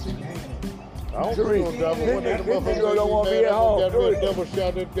saying. I don't think I'm driving one day. The motherfucker don't want to be at home. Got me a double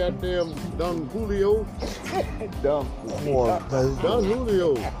shot at goddamn Don Julio. Dumb. Don Julio.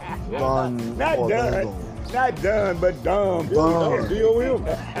 Not done. Not done, but dumb. D-O-M.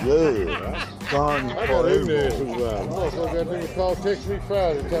 Yeah. Don I got ignorant sometimes. Motherfucker got them call, text me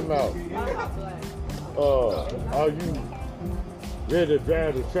Friday, come out. Are you ready to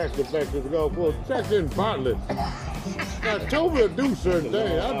drive the tractor back to the golf course? Tractor in Bartlett. Now, Toby will do certain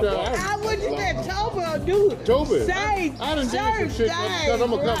things. What you said, Toby will do? Toby. Say I done did some shit because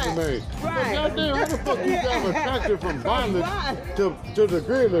I'm a country man. Right. Goddamn, how the fuck you drive a tractor from Bartlett to the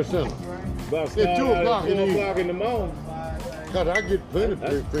Greenland Center? At 2 o'clock in the morning. God, I get plenty of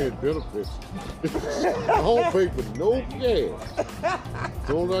free benefits. Home paper, no gas. As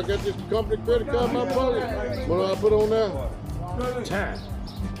soon as I got this company credit card in my pocket, what do I put on there? Time.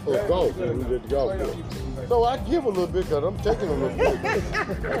 Or golf, when we did the golf course. So I give a little bit because I'm taking a little bit.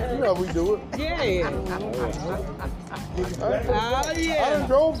 You know how we do it. Yeah. I done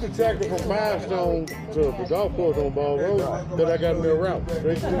drove the tractor from Milestone to the golf course on Ball Road because I got me a route.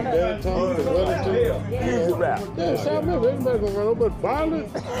 Straight to Downtown to Wellington. Easy route. Yeah, South Memphis, everybody gonna run over, but Violent,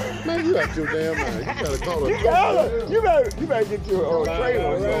 man, you got your damn mind. You gotta call it. You better get your trailer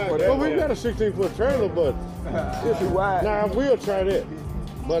or something. Well, we got a 16-foot trailer, but It's too wide. now I will try that.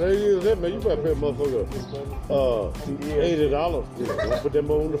 But it is that, man, you better pay a motherfucker $80. Don't put them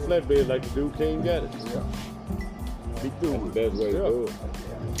on the flatbed like the dude King got it. Be through the best way to do it.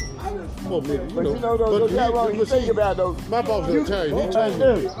 Well, man, But you know, those guys, you think about those. My boss is Italian. He told me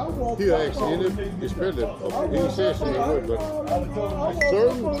he'll actually end up, especially, he said some word, but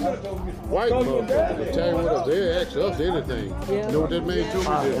certain white motherfuckers, Italian with us, they ask us anything. You know what that man told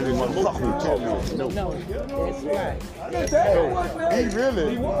me? They're supposed to tell me no. That's right. So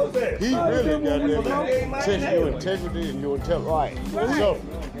he really got them test your integrity and your intelligence. Right. So,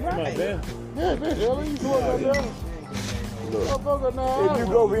 come on, man. Yeah, man, hell, you doing that now? Motherfucker, no. If you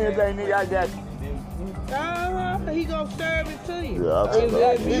go for anything, nigga, I got you. He gonna serve it to you. Yeah,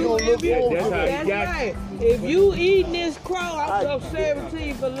 absolutely. He gonna look forward to That's it. right. If you eating this crow, I'm gonna serve it to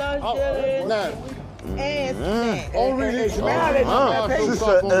you for lunch, dinner, Now, and snacks. only reason Hey,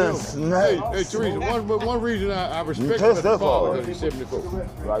 Teresa, one reason I respect touched Mr. that Father far. because he's 74.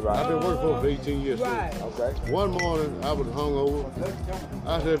 Right. I've been working for him for 18 years. Right. Okay. One morning, I was hungover.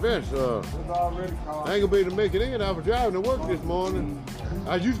 I said, Vince, I ain't gonna be able to make it in. I was driving to work this morning.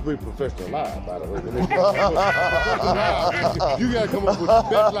 I used to be a professional liar, by the way. You gotta come up with the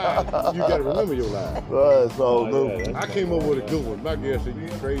best lie. You gotta remember your lie. Right, so I came up with a good one. My girl said, you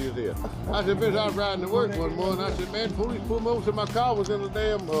crazy as hell. I said, Vince, I was riding to work one morning. I said, man, police pulled me over to my car was in a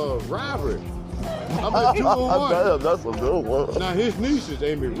damn robbery. I'm at 201. Damn, that's a good one. Now, his niece is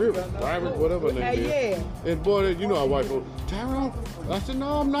Amy Rivers, Rivers, whatever her name is. Yeah. And boy, you know our wife goes, Tyrone? I said,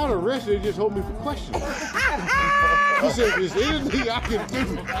 no, I'm not arrested. They just hold me for questioning. He said, if there's anything I can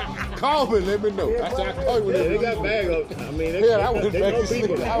do, call me and let me know. I said, I call you when They got bag up. I mean, I went back to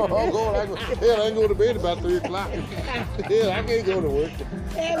sleep. I was going. I ain't go to bed about 3 o'clock. I can't go to work.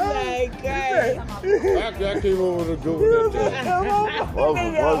 Oh my God. I came over to go with that.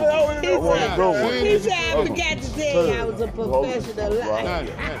 He said, I forgot to tell you I was a professional liar.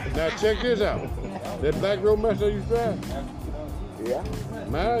 Now check this out. That black road mess I used to drive. Yeah.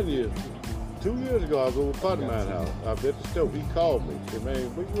 Mine is 2 years ago. I was over at Partner Mine house. I was at the stove. He called me. He said,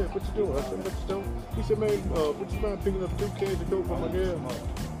 man, what you doing? I said, what the stove? He said, man, what you mind picking up 2 cans of coke from my girl?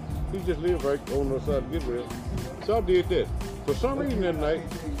 He just lived right on the side of Goodwill. So I did that. For some reason that night,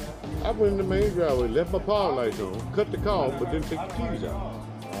 I went in the main driveway, left my power lights on, cut the car off, but didn't take the keys out.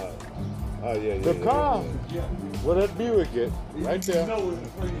 The car, where that Buick at, right there,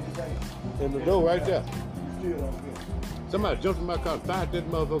 and the door right there. Somebody jumped in my car and fired that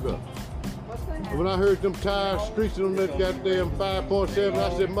motherfucker up. And when I heard them tires screeching on that goddamn 5.7, I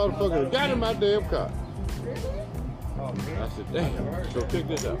said, motherfucker, got in my damn car. I said, damn. So check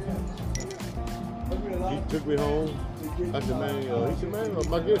this out. He took me home. I said, man,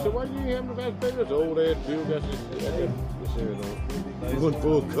 my girl said, why you ain't having the fast baby? That's an old ass bill. Got this shit on. He wasn't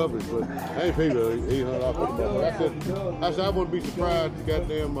full coverage, but I ain't paid $800 for the motherfucker. I said, I wouldn't be surprised if the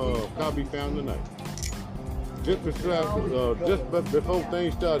goddamn car be found tonight. Just before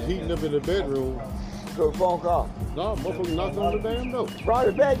things started heating up in the bedroom. So phone call. No, motherfucker knocked on the damn door. Brought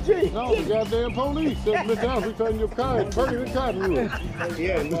it back, G. No, the goddamn police said, Mr. House, we trying your car and turning the car to you.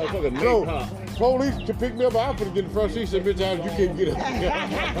 Yeah, motherfucker, So, police to pick me up, I could get in the front seat, said, Mr. House, you can't get up. I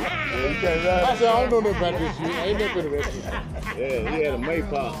said, I don't know nothing about this shit. I ain't never been arrested. Yeah, he had a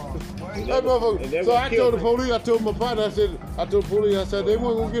Maypop. That motherfucker. So I told the police, I told my partner, I told the police, I said, they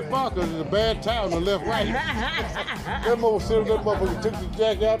weren't gonna get far because it's a bad tire on the left right. That motherfucker took the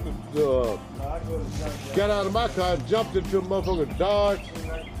jack out, got out of my car and jumped into a motherfucker Dodge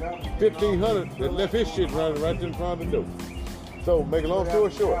 1500 that left his shit running right in front of the door. So, make a long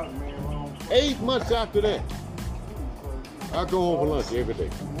story short, 8 months after that, I go home for lunch every day.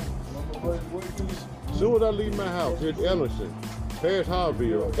 As soon as I leave my house, hit Ellington, past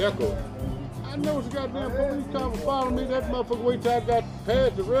Harville, Echo, I know the goddamn police car was following me. That motherfucker wait till I got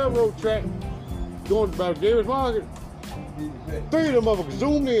past the railroad track, going about Davis Market. 3 of them motherfuckers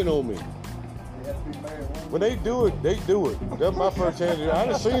zoomed in on me. When they do it, they do it. That's my first hand. I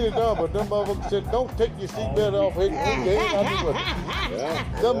done seen it done, but them motherfuckers said, don't take your seatbelt off. That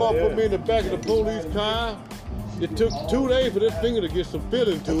motherfucker put me in the back of the police car. It took 2 days for this finger to get some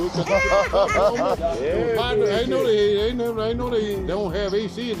feeling to it. I know they don't have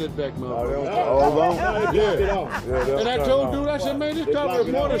AC in this back, motherfucker. Yeah. And I told dude, I said, man, this car was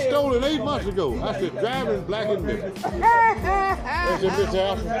more than stolen 8 months ago. I said, driving black and middle. I said, Mr.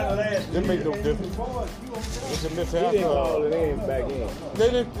 House, that make no difference. I said, Mr. House, they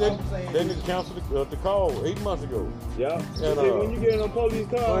didn't cancel the call 8 months ago. Yeah. And, when you get in a police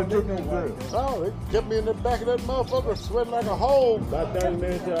car, they kept me in the back of that motherfucker sweating like a hole. About 30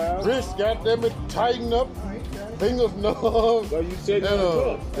 minutes to an hour. Wrist, goddamn it, tighten up. Fingers numb. Well, you said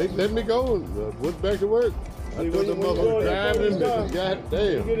they let me go and went back to work. I told the motherfucker driving and goddamn.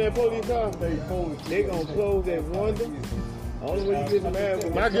 You get in that police car, they gonna close that window. Only way you get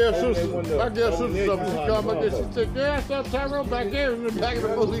mad. My girl sister, something. She called my girl. She said, "Girl, I saw Tyrone back there in the back of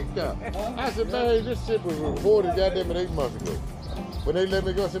the police car." I said, "Man, this shit was reported goddamn it 8 months ago." When they let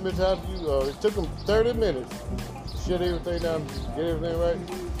me go, I said, Mr. House, it took them 30 minutes to shut everything down, get everything right.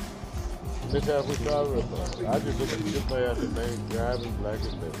 Mr. House, we started. I just looked at this man, I said, man, driving black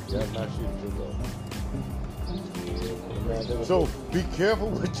and middle. Got my shit took off. So be careful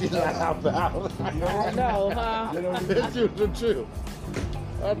what you lie about. I know, huh? That's just the truth.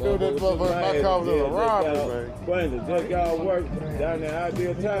 I knew that motherfucker. My car was in a robbery, man. Brandon, just got work down there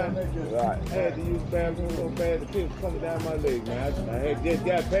Ideal Time. Right. I had to use the bathroom so bad the piss coming down my leg, man. I had just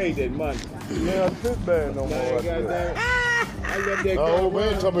got paid that money. You ain't got piss bag no more. I left that Oh,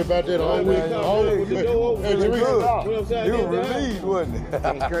 man, tell me about that. Oh, man. You were relieved, wasn't it?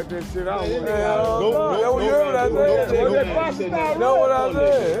 Cut that shit out. That's what I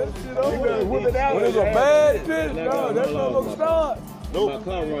said. When it's a bad piss, no, that's not gonna start. Nope. My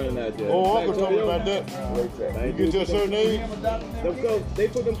car running out there. Oh, Uncle told me about that. You get to a certain age. They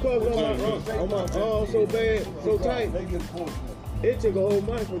put them covers on my arm so bad, so tight. It took a whole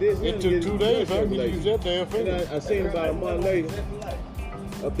month for this. It took 2 days. I can use that damn finger. I seen about a month later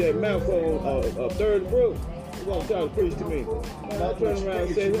up that mouth on Third Brook. He was trying to preach to me. I turned around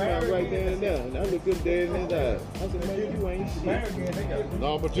and said, "Him right there and there." And I looked him dead in his eyes. I said, "Man, you ain't shit."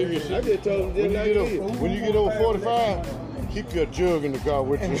 No, but tell you shit. I just told him when you get over 45. Keep your jug in the car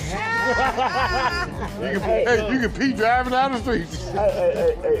with you. You can pee driving down the street.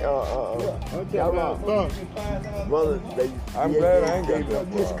 Brother, I'm glad I ain't got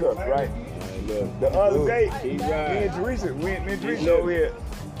that kiss cup, right? The other day, me and Teresa over here.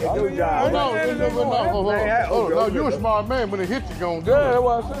 No, you a smart man. When it hits you, gonna do it. Yeah, that's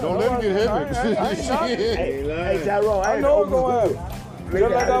what I said. Don't let it get heavy. Hey, Tyrone, I know what's gonna happen.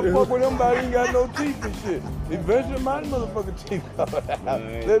 Just like I fuck with him, but he ain't got no teeth and shit. Eventually, my motherfucking teeth come out.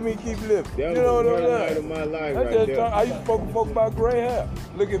 Let me keep living. You know what I'm saying? I used to fuck with folk about gray hair.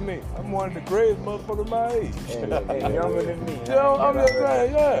 Look at me. I'm one of the grayest motherfuckers my age. And younger than me. You know, I'm just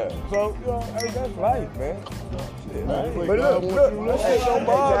saying, yeah. So, you know, hey, that's life, man. But look, that shit don't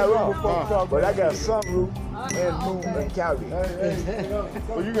bother me before we talk. But I got sunroof and moon and Cali.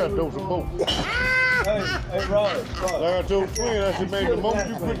 Well, you got to dose of both. Hey, Robert. Like I told Twin, I said, man, the moment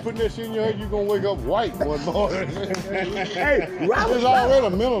you quit putting that shit in your head, you're going to wake up white one morning. Hey, Robert. It's already a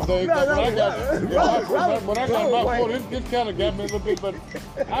mental thing. When I got about 40, it kind of got me a little bit, but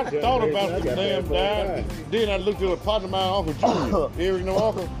I thought about the damn dime. Then I looked at a partner of mine, Uncle Junior. Eric, no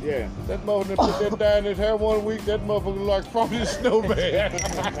uncle? Yeah. That motherfucker put that dye in his hair 1 week, that motherfucker looked like Frosty Snowman.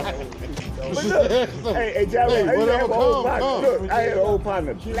 Hey, Look, I had an old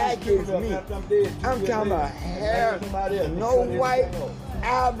partner, black as me. I'm talking about hair, no white,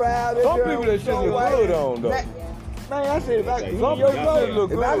 eyebrows. Some people that shit look good on, though. Man, I said, if I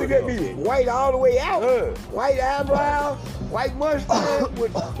could get me white all the way out, white eyebrows, white mustache,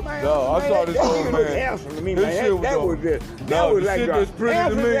 with, man, no, I saw this old man. Handsome to me, this man. shit That was just, that was like shit that's pretty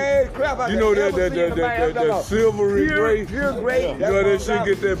to me. Crap you know that silvery gray? Pure gray. You know that shit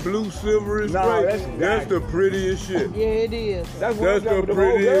get that blue silvery gray? That's the prettiest shit. Yeah, it is. That's the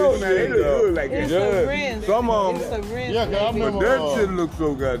prettiest shit, though. Like it's a rinse. Some of them. Yeah, cause I remember. But that shit looks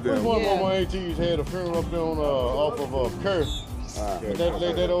so goddamn. One of my ATs had a funeral up there on off of Kerr.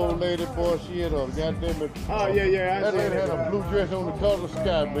 That old lady, boy, she had a goddamn it. Oh, yeah. That lady had a blue dress on the color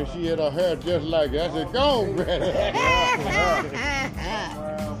sky, but she had her hair just like it. I said, go on, Granny.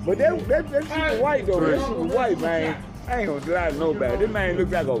 But that shit was white, though. That shit was white, man. I ain't gonna lie to nobody. This man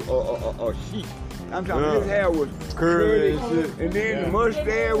looked like a sheep. I'm talking his hair was curly and shit. And then the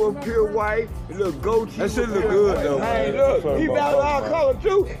mustache was pure white. The little goatee. That shit look good, though. Man, look, he got our color,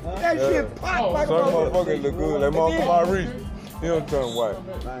 too. That shit pop like a some motherfuckers look good. Like Marco Maurice. He don't turn white.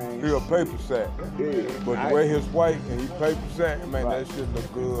 He a paper sack. But the way he's white and he paper sack, man, that shit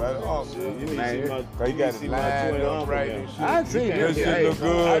look good. Man, he got it lined up right and shit. I seen that shit look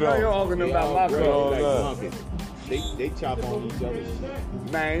good. I know your uncle about my color. They chop on each other.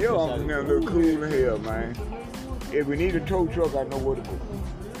 Man, your uncle them look cool as hell, man. If we need a tow truck, I know where to go.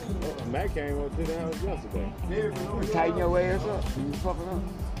 Matt came up to the house yesterday. Tighten your ass up. You fucking up.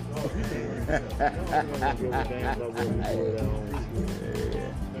 But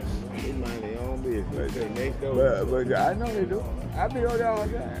I know they do. I be over there all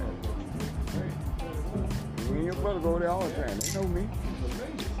the time. Me and your brother go there all the time. They know me.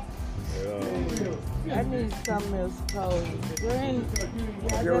 I need something else cold. Green.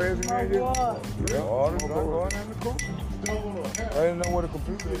 I Your just smoke resume, water. Yeah, all the stuff going in the coop. I didn't know what a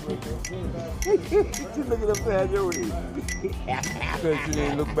computer is. She looking up there at Jody. Said she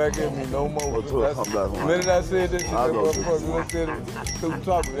didn't look back at me no more. The minute I said that, she said, motherfucker, looked at it through the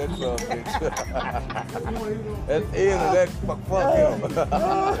top of that son bitch. That's the end of that fuck him.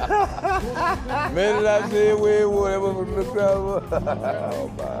 Minute I said where it was, that motherfucker looked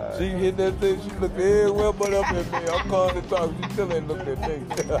out. She hit that thing, she looked everywhere but up at me. I'm calling to talk, she still ain't looked at me.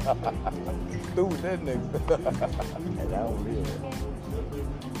 Through with that nigga. And I don't live.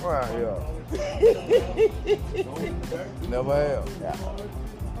 Wow, yeah. Never have. Yeah.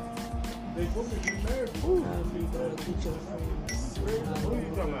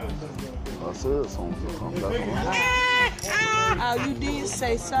 I said something. Come back around. Oh, you did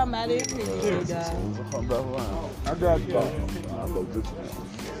say something. I didn't hear you, dog. Come back around. I got you. I'll go get you.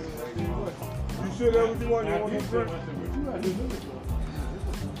 You sure that what you want? You want to drink?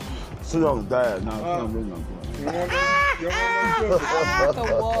 Sit on the dad now. Come in.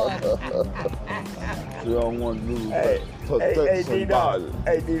 She don't want to lose somebody.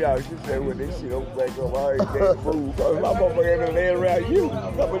 Hey, D-Dog, she said when this shit don't break up, I ain't that fool. My motherfucker ain't laying around you.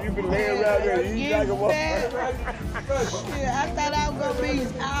 But you been laying around there, you like a motherfucker. Shit, I thought I was going to be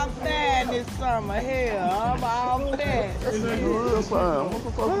all fat this summer. Hell, I'm all fat. What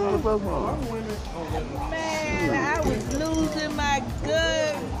the fuck is the best one? Man, I was losing my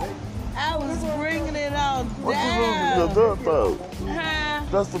gut. I was bringing it on down. What you losing your gut though? Huh?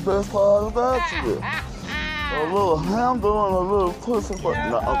 That's the best part about you. A little handle and a little pussy. No,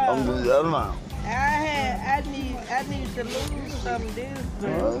 I'm doing that now. I need to lose some of this.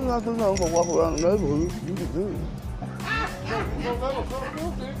 Well, you're not going to walk around the neighborhood. You can do it.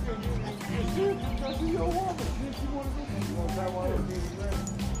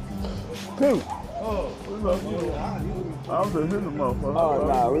 Cool. I'm just hitting the motherfucker. Oh,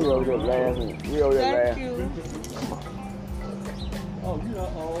 nah, we over there laughing. Thank you.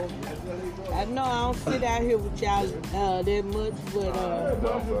 I know I don't sit out here with y'all that much, but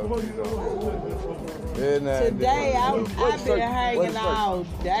today I've been hanging all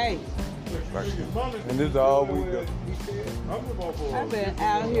day. And this is all we do. I've been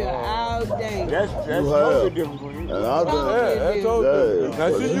out here all day. That's totally different from you. And I've been, that's totally different. Now,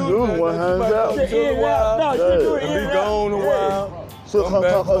 she you usually do one hands out. She do a while. No, she do it. And be gone a while. So come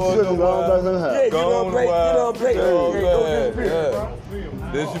talk her shit and go back in the house. Yeah, Gone a while. plate.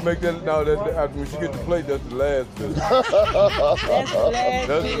 Then she make that, now that after when she get the plate, that's the last visit. That's the last That's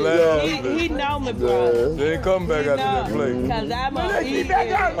the visit. last He visit. know me, bro. They ain't come back after that plate. Cause I'm gonna eat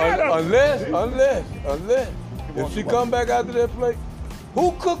it. Unless, if she come back after that plate,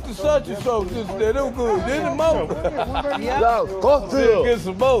 who cooked the such and so just that? It was good. Did it more? Yo, fuck you. Get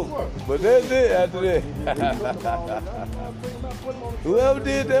some more. But that's it after that. Whoever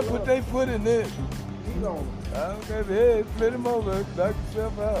did that, put their foot in it. I don't care if the head split him over, knock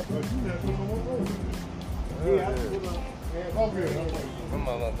yourself out.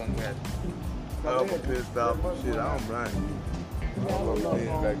 I'm pissed off and shit. I don't mind.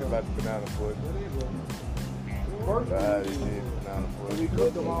 I'm back about the banana foot. This shit, banana foot.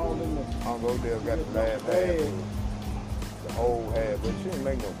 I'll go there, got the last half. The whole half, but she ain't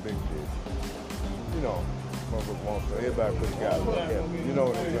make no big shit. You know. Motherfucker wants to. Everybody put a guy like that. You know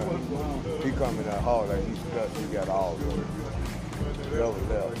what I'm saying? He coming out hard like he's stuck. He got all of it. That was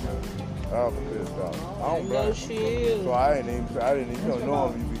that. I was pissed off. I don't blame she is. So I didn't even, you know,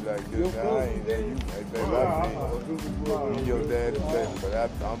 normally you be like this. I ain't that. You your dad's best, but I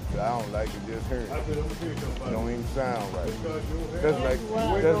don't like it just hearing it. It don't even sound right. That's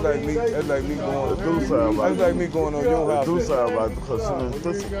like me going. It do sound right. That's like me going on your house. It do sound right because she didn't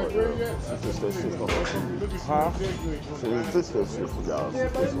fix it for you. She fixed that shit for me. Huh? She didn't fix that shit for y'all.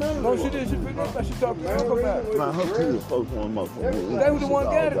 No, she did. She picked up. She talked to Uncle about it. Man, her kids folks one motherfucker. They were the one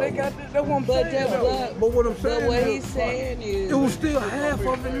got it. They got it. That's what I'm saying. But what I'm saying, But what he's saying is, it was still half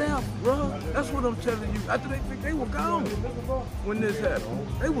of it left, bro. That's what I'm telling you. After they were gone when this happened.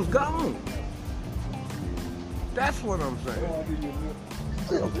 They was gone. That's what I'm saying.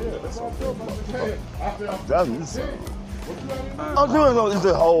 That's me saying. I'm doing no eat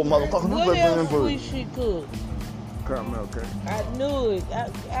that whole motherfucker. what else we she cook? Caramel cake. I knew it. I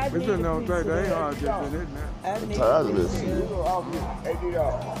It's need in to no be thing. They ain't sure. hard just in it now. I need Tired of to be this shit. sure.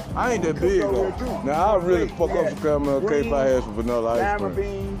 I ain't that big though. Now I really fuck up some caramel cake if I had some vanilla ice Lima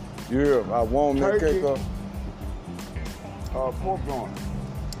cream. beans, Yeah, I warm that cake up. pork loin.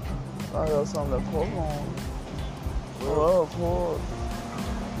 I got something that pork on. Well, pork.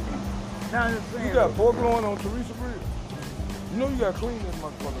 Now I'm You saying, got pork loin on Teresa bread? You know you got to clean this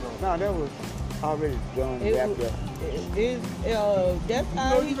motherfucker on. no, that was already done It after. That's You how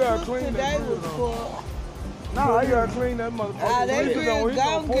know he you gotta cooked clean today that was grill, for. No, you got to clean that motherfucker. That Teresa grill don't eat no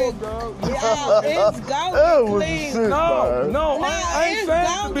gon' pork, get, dog. it's gon' That get was clean. shit, man. No, I ain't it's saying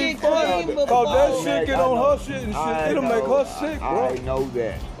gonna to be get funny. clean Cause that before. shit get on her shit and shit. It'll make her sick, bro. I know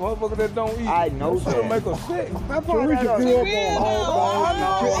that. Motherfucker that don't eat. I know that. It'll that. make her sick. Teresa grew up Real on though, home a lot of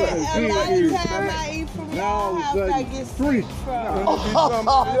time I eat from your Now house, it's I like get three. sick from.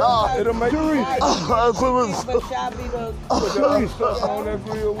 It'll make her sick. But y'all be the. Put that meat stuff on that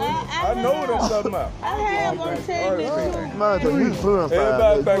grill with it. I know what I'm talking about. I have on television. Man, he's feeling fine.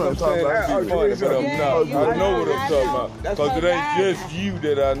 Everybody back up saying about that shit. she's funny, but I'm Yeah, not. you I know what I I'm talking know. about. Because it ain't just you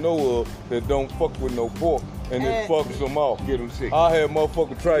that I know of that don't fuck with no pork. and it fucks them off. Get them sick. I had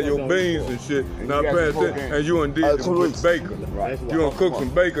motherfucker try your beans and shit, not past that, and you done did them with bacon. Right. You done cook some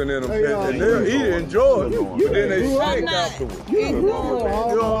bacon in them, and they'll eat it, enjoy it, but then they sick afterwards. I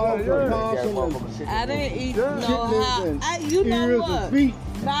didn't eat no hog. You know what?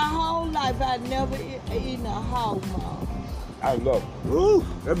 My whole life I never eaten a hog maw. I love it. Ooh,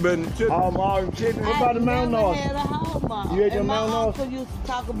 that better than chicken. Hog maw and chicken. What about the mountain I north? never had a hog maw. You ate your and my mountain north? uncle used to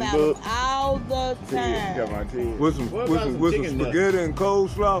talk about it all the time. With some spaghetti and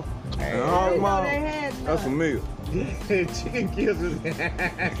coleslaw and hog maw. That's a meal. Chicken gizzard.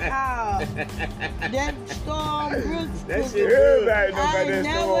 That Storm Brooks. That shit, everybody know I about that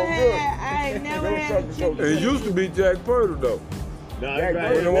Storm Brooks. I ain't never had a chicken. It used to be Jack Purdy though. Nah, When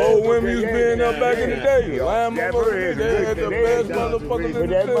them old women used to be in there back in the day, lamb motherfuckers, they had the best motherfuckers in the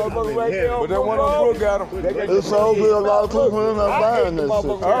city. But that one on Brook got them. It's only a lot of people in there buying this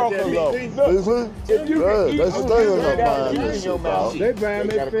shit. They stay in there buying this shit, dog. They buying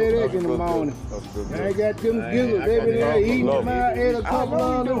me FedEx in the morning. I got them gizzards. They been there eating them out, ate a couple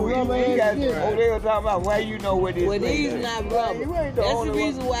of them rubber ass shit. Oh, they were talking about why you know what this Well, these not rubber. That's the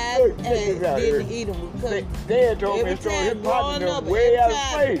reason why I didn't eat them. Because Dad told me every so his time partner growing up, way out of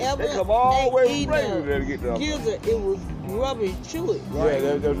every space. time They come all the way eating from Fraser to get them. gizzard, it was rubbery, chewy.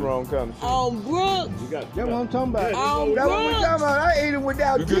 Yeah, that's wrong kind of shit. On Brooks. That's what I'm talking about. On That's what we talking Brooks. about. I ate them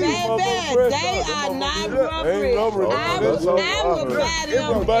without You teeth. get these Baby, motherfuckers fresh, they dog. are Them not motherfuckers rubbery. ain't rubbery. I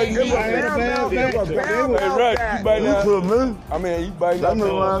would buy them. Hey, right, you bite You now. put me. I mean, you bite That now.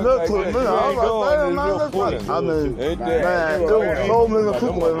 nigga line up to me. I was like, man, that's funny. I mean, man, there was so many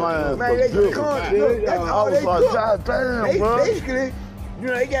people in line Man, they for can't. good. That's I all was they like, cook. God damn, They bro. basically, you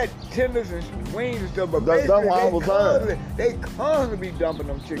know, they got tenders and wings and stuff, but That's basically what I was they constantly be dumping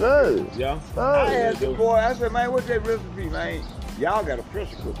them chickens. Yeah. I Hey. asked the boy, I said, man, what's that recipe, man? Y'all got a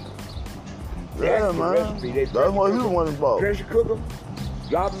pressure cooker. Yeah, That's the man. recipe. They That's what you want about. pressure cooker,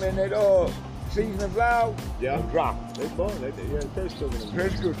 drop them in that seasoning flour, Yeah. and drop 'em. They bought it. They first cooking them.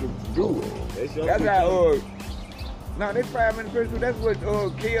 Pressure cooker do it. They sure That's put how, you- no, they fry them in the pressure cooker. That's what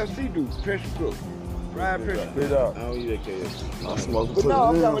KFC do, pressure cook. Fried pressure cook. Spit out. I don't eat that KFC. I smoke But to no, I'm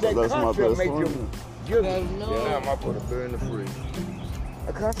talking the about that That's my concept best make friend. them gizzard. Damn, I put a beer in the fridge. A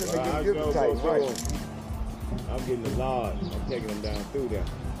concept make them I gizzard go, tight, go, right? go. I'm getting the large. I'm taking them down through there.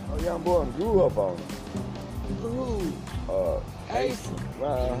 Oh, young boy grew up on it. Ooh, Ace.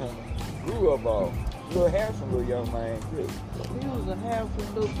 Grew up on little handsome little young man too. he was a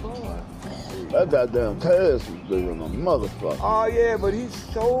handsome little boy. That goddamn Taz is bigger than a motherfucker. Oh yeah, but he's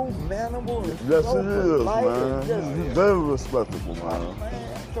so manable and Yes, so he is, polite and man. just- He's very respectable, man. Man, I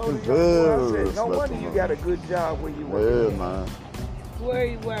told He's the young boy, I very said, no wonder respectable, you man. got a good job where you Yeah, work. man. Where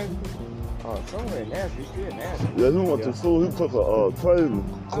he working? Oh, somewhere nasty, still nasty. Yeah, he went to school. He took a trading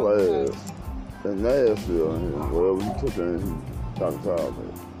class in Nashville. And wherever he took it, he got a job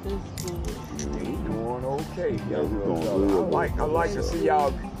there. That's good. He's doing okay, Yeah, young he's doing brother. good. I like to see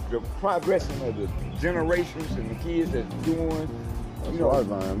y'all the progression of the generations and the kids that's doing. That's You know, right,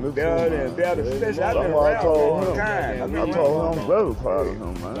 man. This better man. and better. Especially I've That's been why I around told for a long him. time. I told him I'm very proud of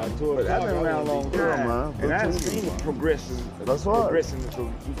him, man. But I've been around a long time, Yeah, man. and I've Good seen too, it progressing. That's right. Progressing to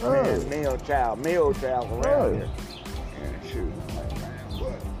Right. male child around Right. here. And shoot,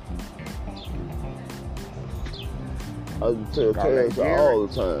 I just tell Like Taz Jerry. all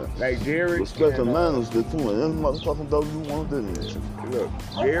the time. like Derek. Respect the and, manners that you and any motherfucking dog you want to do. Look,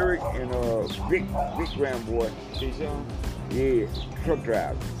 Derek and big grand boy, Keyshawn. Yeah, truck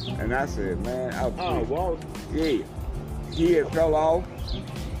driver. And I said, man, Walt. yeah, he had fell off.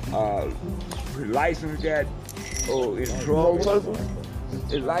 His license got in trouble.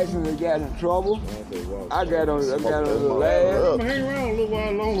 His license got in trouble. I got on the last. I'm gonna hang around a little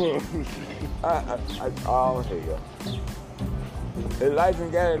while longer. Oh, here you go. His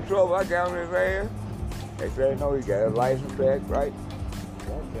license got in trouble. I got on his ass. They said, no, he got his license back, right? I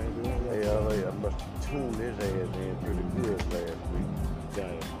must have tuned his ass in pretty good last week.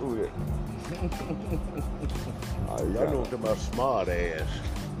 Who that? Oh, I know what about smart ass.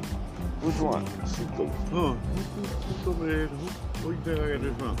 Which one? Huh? Who you think I got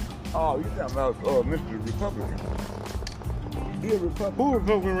this from? Oh, you talking about Mr. Republican. He a Republican. Who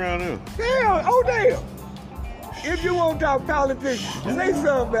Republican around here? Damn, Odell. If you want to talk politics, say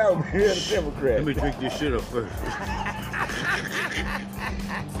something about me as a Democrat. Let me drink this shit up first.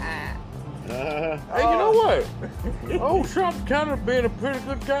 Hey, you know what? Old Trump kind of been a pretty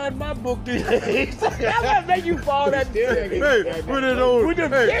good guy in my book these days. That's what make you fall that Hey, with it on. With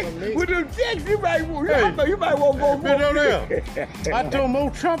them chicks, you might want to go more. There. I told him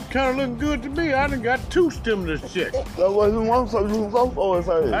old Trump kind of looking good to me. I done got 2 stimulus checks. That's what he wants, so you can go for it.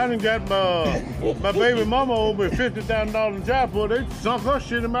 I done got my baby mama over $50,000 in child support. They sunk her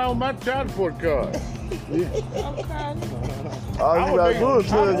shit in on my child support card. All you gotta do is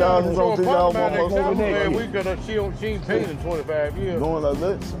tell y'all he's gonna see y'all one more She ain't paid in 25 years. Doing like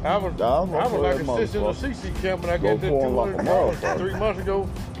this. I was like assistant of CC camp when I got that $200 3 months ago.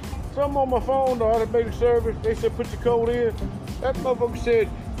 Something on my phone, the automated service, they said put your code in. That motherfucker said,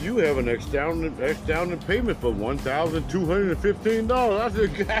 you have an astounding payment for $1,215. I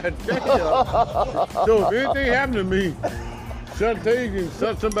said, God damn. So if anything happened to me, Shantae and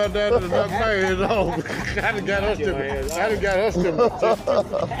somebody down to knock my head off. I done got us to.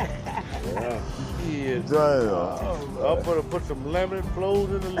 Yeah. Damn. I'm gonna put some laminate flows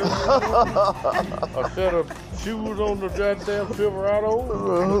in the living room. A set of shoes on the goddamn Silverado.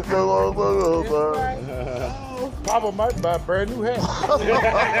 Papa might buy a brand new hat.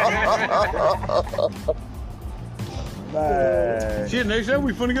 Shit, next time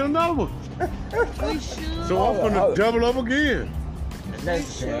we finna get another one. So I'm finna double up again.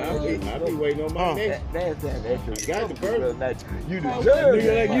 I'll be waiting on my next. I got the first. You deserve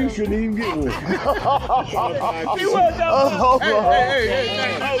it. Like you shouldn't even get one. What you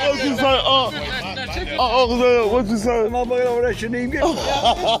say? What you say? My boy over there shouldn't even get one.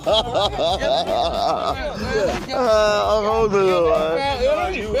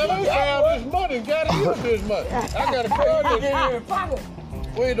 This money, gotta use this money. I got a card.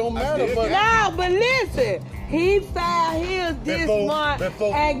 Well, it don't matter, but no, but listen, he filed his this month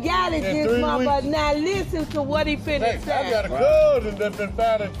and got it this month, but now listen to what he finished saying. I got a cousin that's been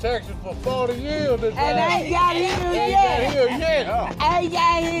filing taxes for 40 years. And ain't got his yet. Ain't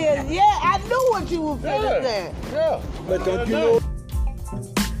got his yet. I knew what you were finna say. Yeah. But don't you know?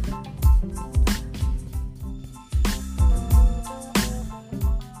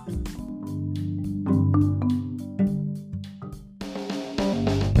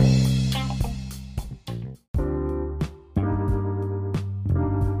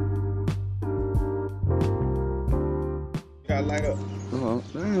 Light up.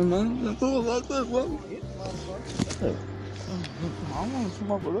 Damn, man. Let's do it like this, bro. I want to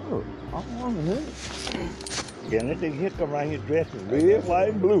smoke it up. I want to hit it. Yeah, that nigga here come around here dressed in red, white,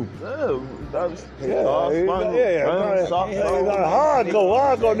 and blue. That's hard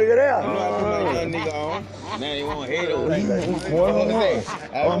go, nigga, there. Nigga on. Now they want head over. He's 21.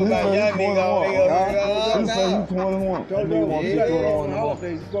 I was like, young nigga on. He said he's 21. He wants to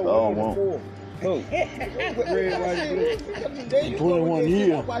put on the 21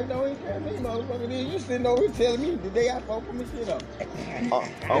 years. You sitting over here telling me the day I fuck with me shit up. And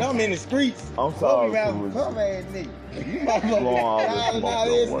I'm in the streets. I'm sorry. Come ass nigga. You motherfucker out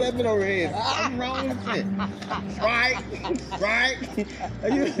here stepping over here. I'm wrong with shit. Right.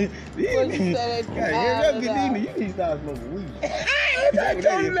 You need to start smoking weed. I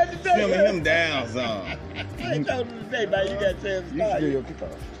told him let the day. Slimming him down some. I told him today, man, you got a chance to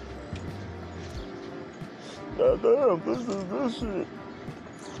start. Goddamn, this is good shit.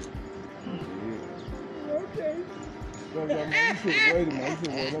 Okay. You should have waited, man. You should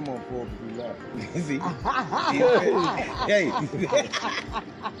have waited them on 4th of July. See? Hey.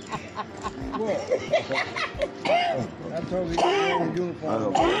 What? I told you to wear the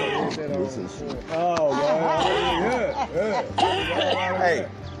uniform. Oh, yeah. Hey.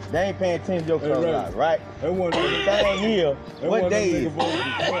 They ain't paying attention to your color, right? That one thing here. What day is it?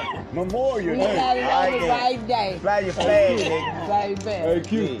 Memorial We got Day. it on the right day. Fly your flag, nigga. Fly your Hey, flag.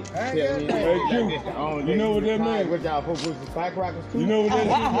 Q. Hey, Q. You know what that means? What y'all supposed to put some firecrackers too? You know what that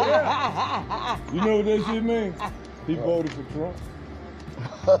shit means? You know what that shit means? He voted for Trump.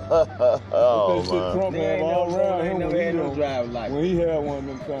 Oh, that shit Trump had all around him when he had one of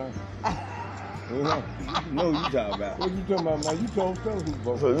them times. No, you talking about. What you talking about, man? You told us who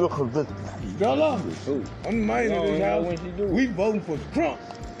voted. So you're convicted. Tell her. I'm the man of this house. When she do. We voting for Trump.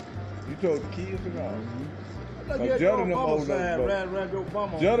 You told the kids and all. Judd and them old though.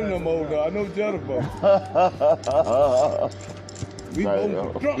 Judd and them old though. I know Judd vote. We voting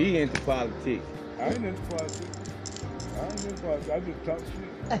for Trump. He into politics. I ain't into politics. I just talk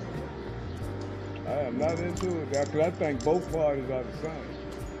shit. I am not into it. Because I think both parties are the same.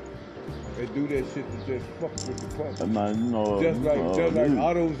 They do that shit to just fuck with the public. Man, you know, just like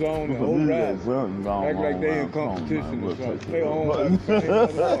AutoZone and whole ride. Act like they in competition or something. They own like the same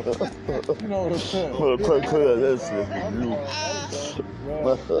motherfucker. You know what I'm saying? Well, take care of that shit for you.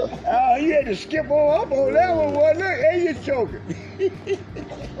 Oh, you had to skip up on that one, wasn't it? Hey, you choking.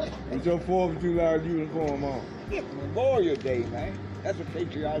 What's your 4th of July uniform on? Memorial Day, man. That's a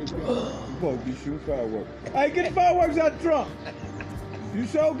patriotic thing. You're supposed to be shooting fireworks. Hey, get the fireworks out the trunk. You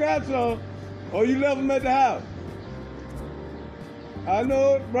sure got some, or you left them at the house. I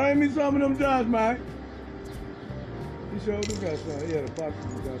know it. Bring me some of them Johns, Mike. You sure do got some. He had a box of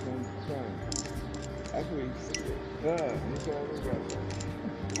them got some. That's what he said. Yeah, you sure do got some.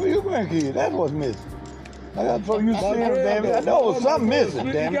 Where your grandkids? That's what's missing. I got to you see him, damn it. I know something missing,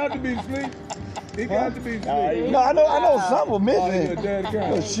 damn it. He got to be asleep. He got to be asleep. No, I know something was missing.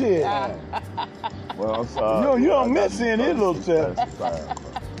 Oh, shit. Well, I'm sorry. You don't miss in his little self.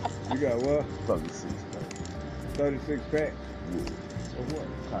 You got what? 36 pack. 36 pack? Yeah. Of what?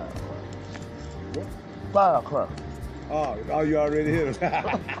 What? Firecracker. Oh, you already hit him.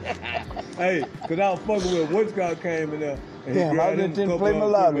 Hey, because I was fucking with Woodstock came in there. Damn, I didn't play my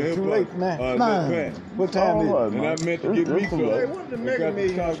lottery. Too late, man. What time is it? And I meant to get me some. Hey, what's the Mega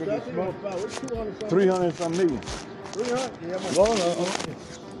Millions? 300 some million. 300? Yeah,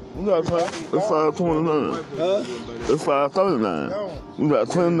 We got time. It's 529. Huh? It's 539. We got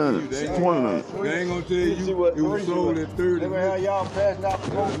 10 minutes. 20 minutes. They ain't gonna tell you it was sold at 30. They gonna have y'all passing out the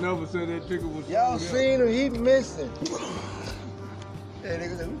They never said that ticket was sold. Y'all seen him, he missing. Yeah,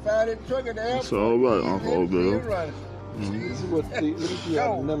 niggas said, we found that truck at the airport. It's all right, Uncle Bill. This is what let me see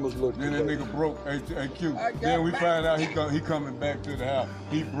how the numbers look. Then that nigga broke. Hey, Q. Then we find out he coming back to the house.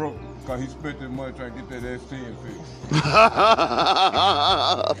 He broke because he spent that money trying to get that S10 fixed.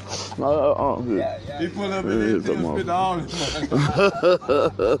 He pulled up in that S10 and spent all his money.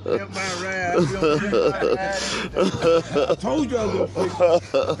 I told you I was going to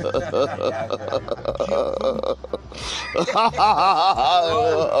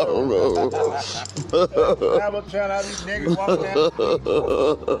I trying these niggas walking down.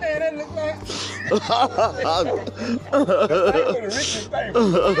 Man, that look like.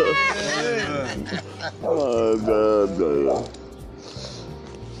 Oh, God.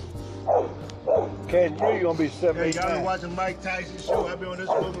 K3 gonna be 7, Hey, 8, y'all been 9. watching Mike Tyson show. I been on this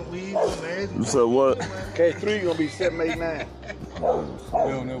smoking weed, man. You said what? K3 gonna be 7, 8, 9. They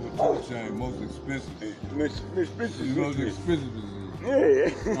don't know what two chain most expensive is. Most expensive is. Yeah.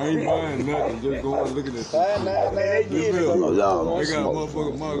 I ain't buying nothing, just go and look at that. 5, 9, 8, They got a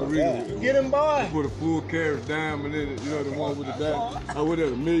motherfucking margarita. Get him, boy. Put a full carrot diamond in it, you know, the one with the diamond. I would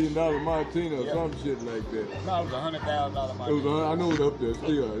have $1 million martini or some shit like that. No, it was $100,000 martini. It was, I know it up there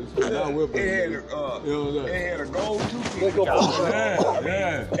still. It's still not with It had a gold toothpick.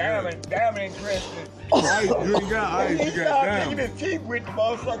 Yeah. Diamond interesting. Ice, you ain't got ice, you got diamond. You just keep with the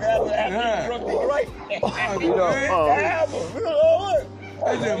motherfucker after you drunk the right.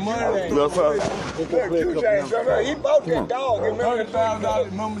 That's that money. That's how. He bought that dog. $100,000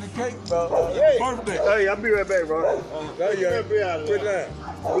 remember the cake birthday. Hey, I'll be right back, bro. There you go. Quit that.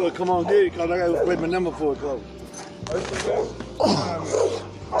 Good, come on, get it, cause I gotta play my number for it, close.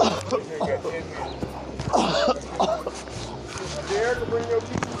 Derek, bring your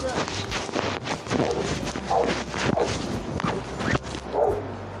pizza back.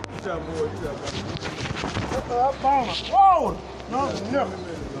 Whoa! No.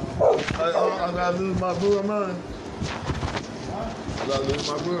 I gotta lose my brewer, man. I gotta lose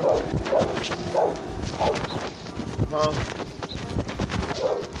my brewer. Huh?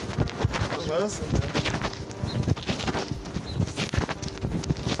 Listen, man.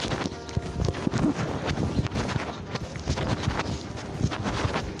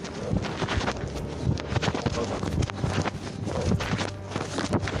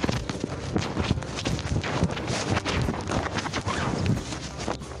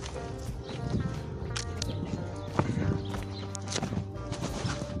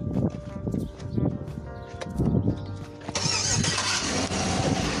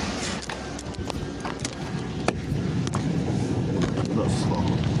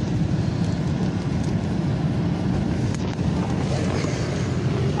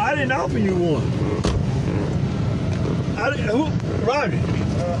 I didn't offer you one. Roger,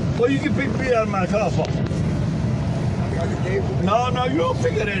 well, you can pick me out of my car for. No, you don't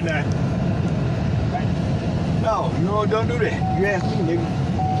figure that now. No, don't do that. You ask me, nigga.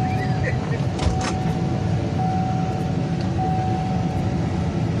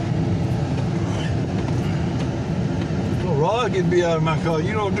 So Rod get me out of my car.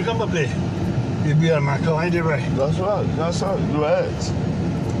 You don't come up there. Get me out of my car, ain't that right? That's right. You asked.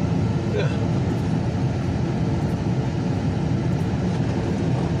 Yeah.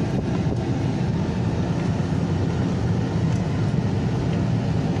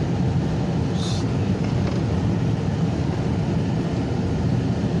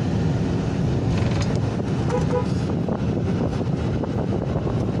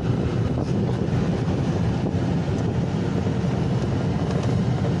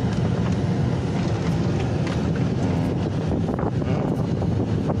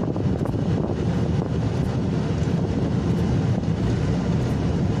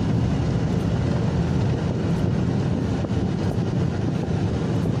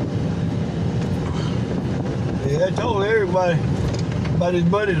 I told everybody about his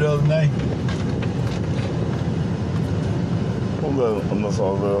buddy the other night. I'm not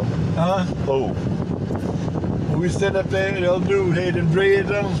all there. Huh? Who? When we sitting up there, the other dude had them dreads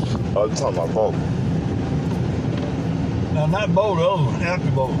on. Oh, you talking about Bo? No, not Bo, the other one,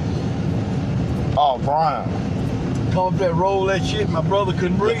 after Bo. Oh, Brian. Come up there, roll that shit. My brother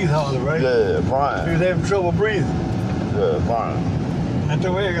couldn't breathe hardly, right? Yeah, Brian. He was having trouble breathing. Yeah, Brian. I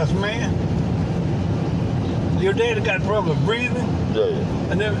told her, I got some man. Your daddy got a problem breathing?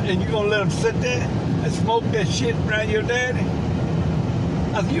 Yeah. And you gonna let him sit there and smoke that shit around your daddy?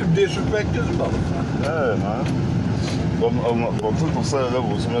 I think you disrespect this motherfucker. Yeah, man. But people say that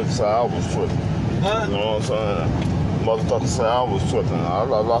was me, say I was tripping. Huh? You know what I'm saying? Motherfucker say I was tripping.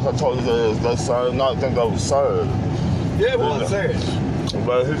 Like I told you, they say not think I was serious. Yeah, it was serious.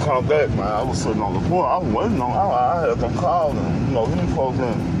 But he come back, man. I was sitting on the floor. I was waiting on. I had them call him. You know, these folks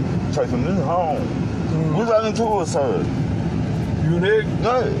been taking me home. We got into it, sir. You and Nick?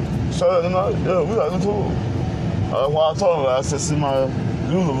 Yeah. Saturday night, yeah, we got into it. That's why I told him, I said, see, man,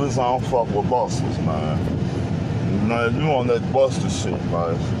 you the reason I don't fuck with busters, man. Man, you on that buster shit,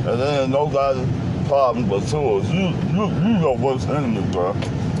 man. And there ain't nobody problem but yours. You your worst enemy, bro.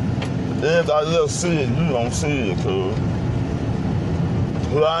 Everybody else see it, you don't see it, cuz.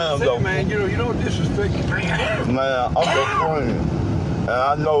 Who I am, say, though. Man, you don't disrespect your man. Man, I'm your friend. And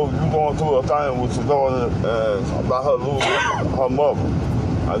I know you going through a thing with your daughter and about her losing her mother.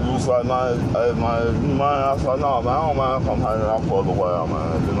 I was like, man, hey, man, you mind? I was like, no, man, I don't mind come hanging out for a little while,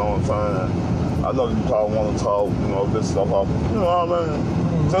 man. You know what I'm saying? I know you probably want to talk, you know, this stuff up. You know what I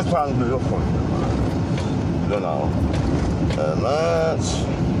mean? Just trying to be your friend, man. You know. And man,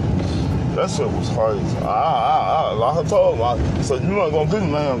 that shit was crazy. Like I told him, I said, you ain't gonna do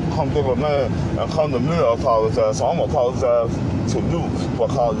man, come to a man and come to me and apologize. So I'm gonna apologize to you for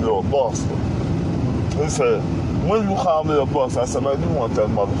calling you a buster. He said, when you call me a buster, I said, man, you want that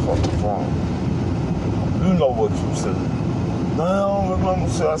motherfucker from. You know what you said. No, I don't remember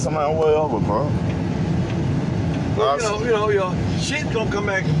shit. I said, man, whatever, bro. Well, you know, your shit's gonna come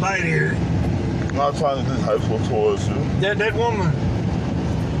back and bite here. I'm not trying to be hateful towards you. That woman,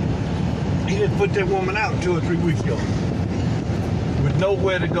 he just put that woman out 2 or 3 weeks ago. With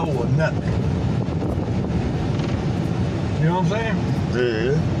nowhere to go or nothing. You know what I'm saying?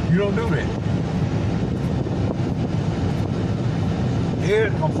 Yeah. You don't do that. Here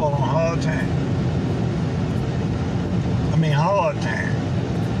it's gonna fall on hard time. I mean hard time.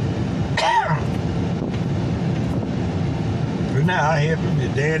 But now I help him,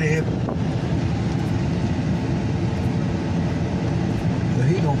 your daddy help him. So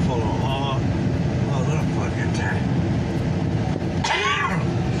he gonna fall on hard motherfucking time.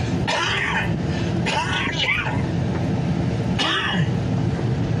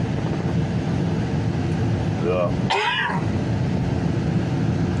 Yeah.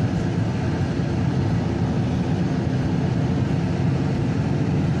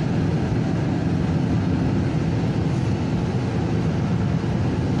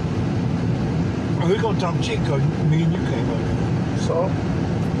 We're gonna talk shit because me and you came up here. So?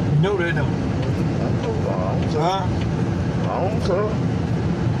 You know they don't. Huh? I don't care.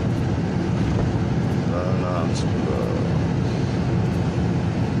 Nah, too bad.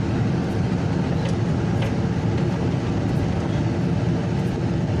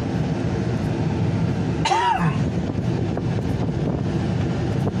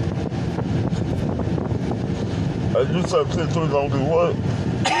 You said Pit 3 gonna do what?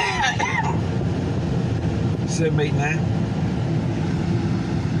 7, 8, 9.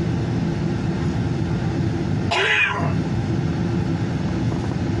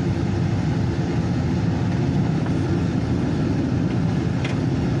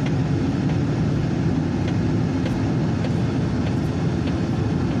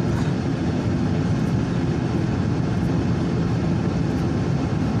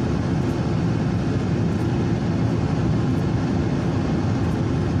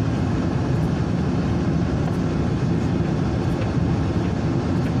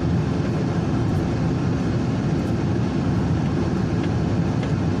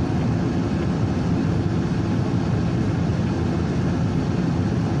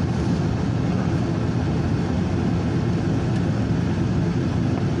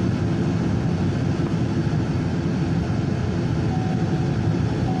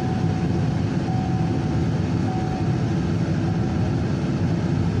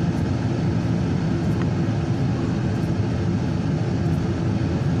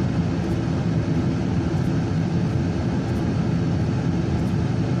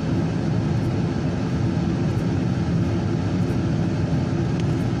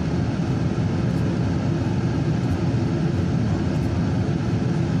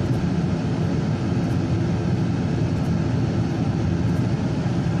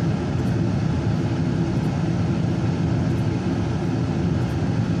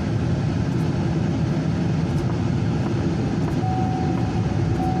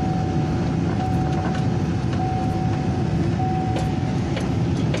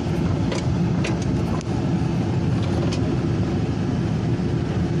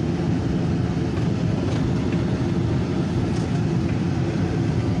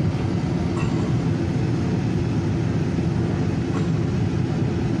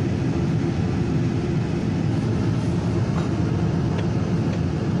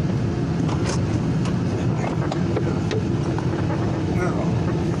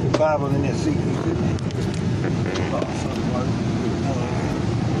 see you.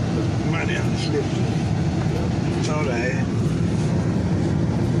 Money on the slip. That's all I had.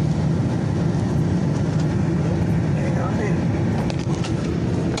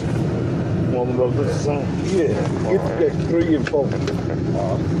 Want me to go do the same? Yeah, get that 3 and 4.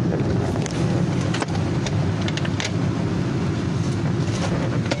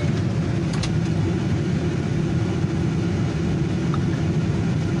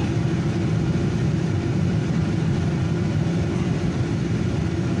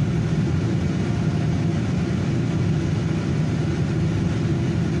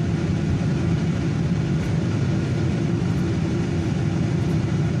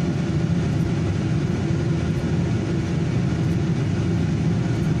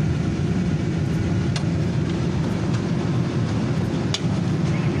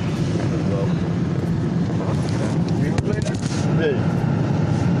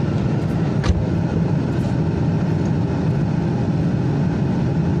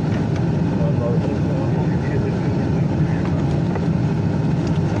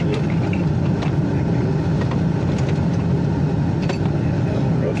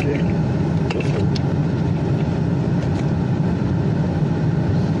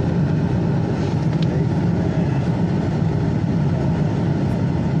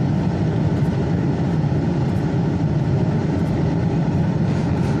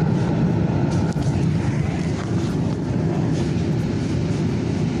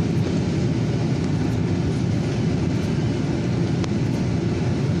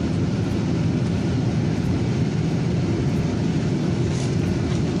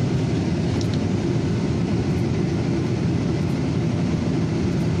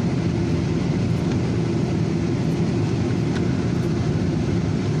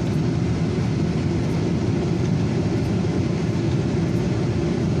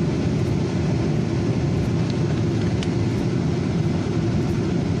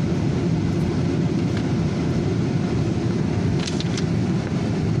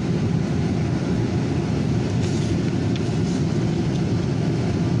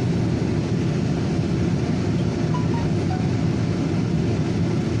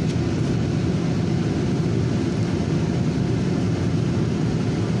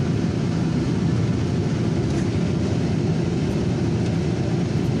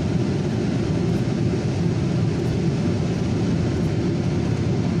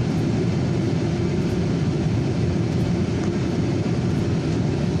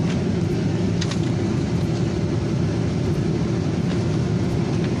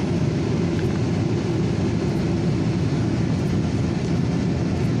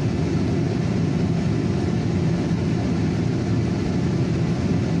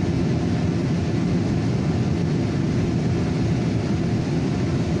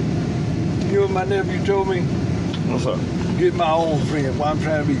 My nephew told me, what's up? Get my own friend. Why I'm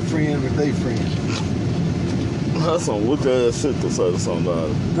trying to be friends with their friends. That's some weak ass shit to say to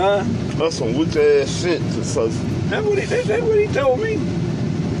somebody. Huh? That's some weak ass shit to say. That's what he told me.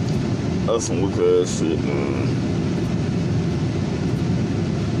 That's some weak ass shit, man.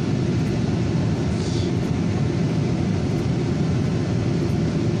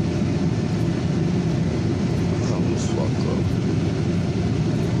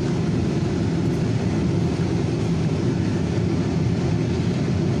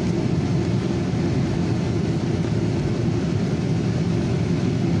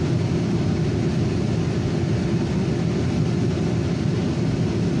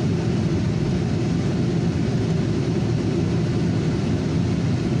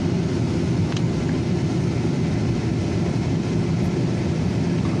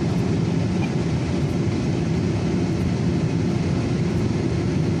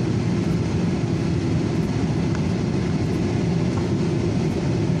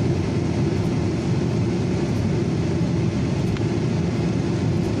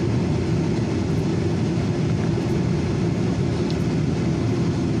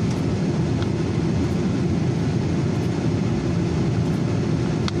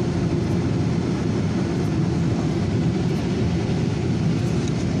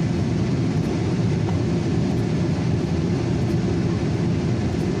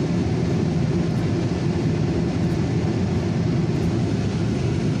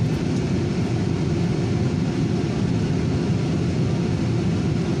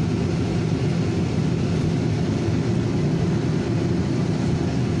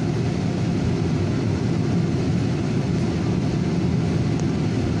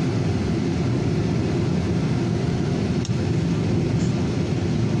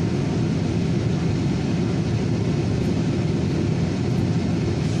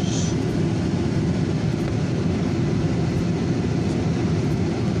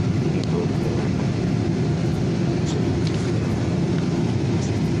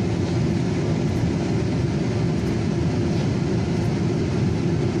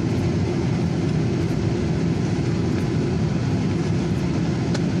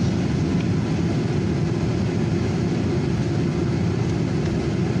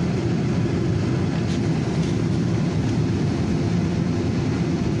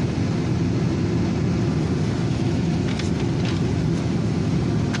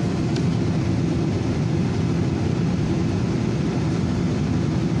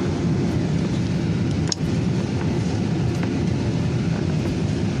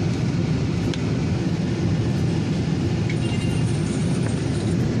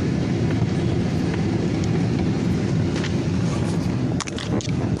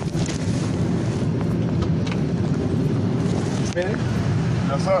 Finished?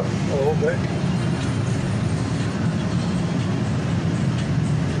 Yes, sir. Oh, okay.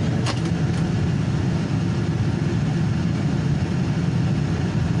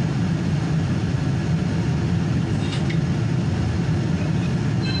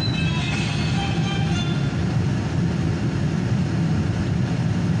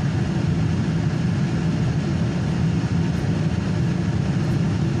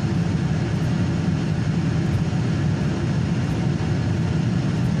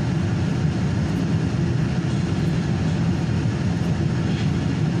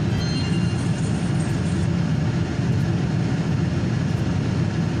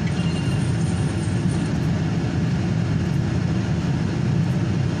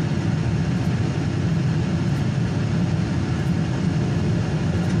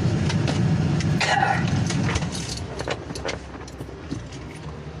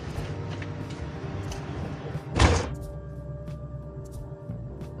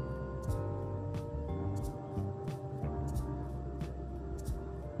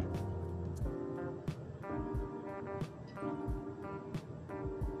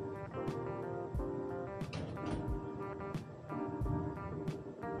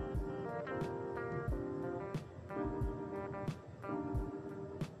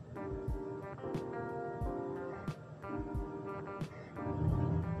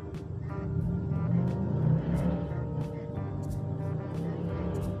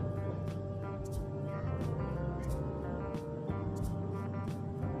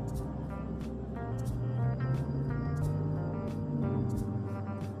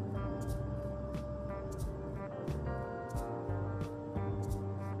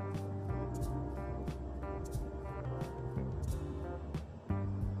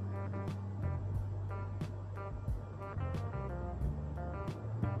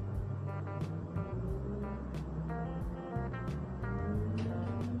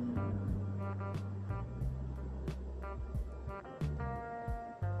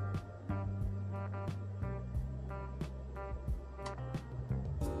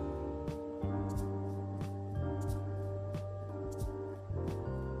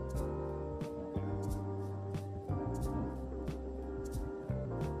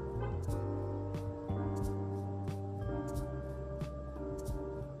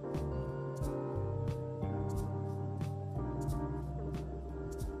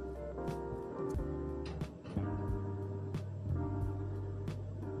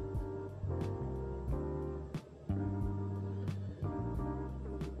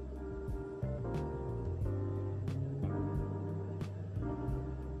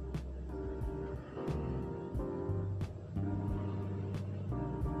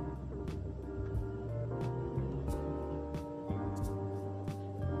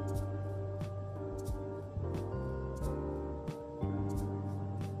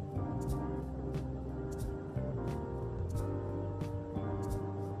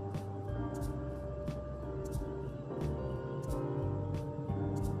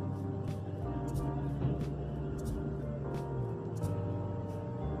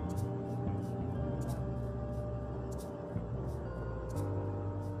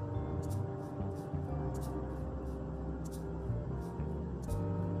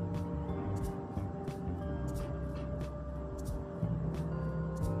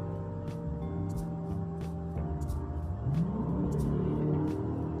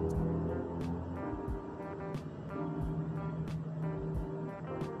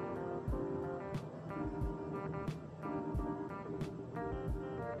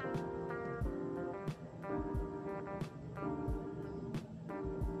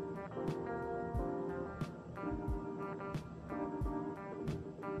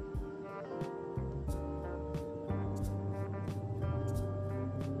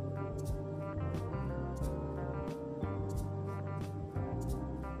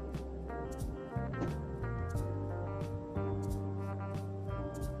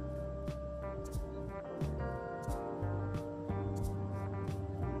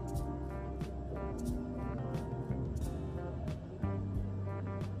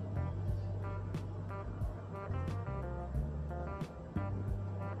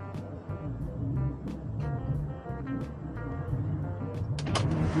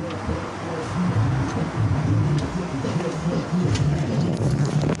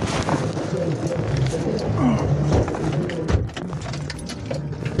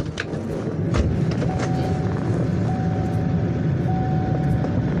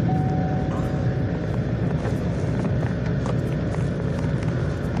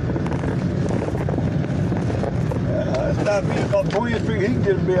 me and figure he can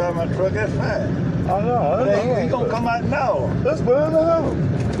get a bill out of my truck, that's fine. I know. He gonna come out now. Let's put it in the house.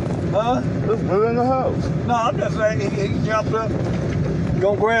 Huh? Let's put it in the house. No, I'm just saying he jumped up,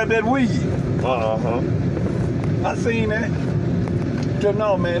 gonna grab that weed. Uh-huh. I seen that. Just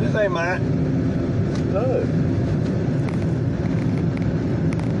no, man, this ain't mine. Good.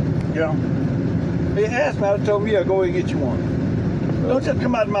 Yeah. He asked me, I told me, yeah, go ahead and get you one. Don't just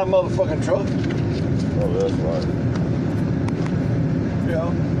come out of my motherfucking truck. Oh, that's right.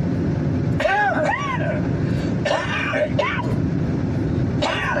 Yeah.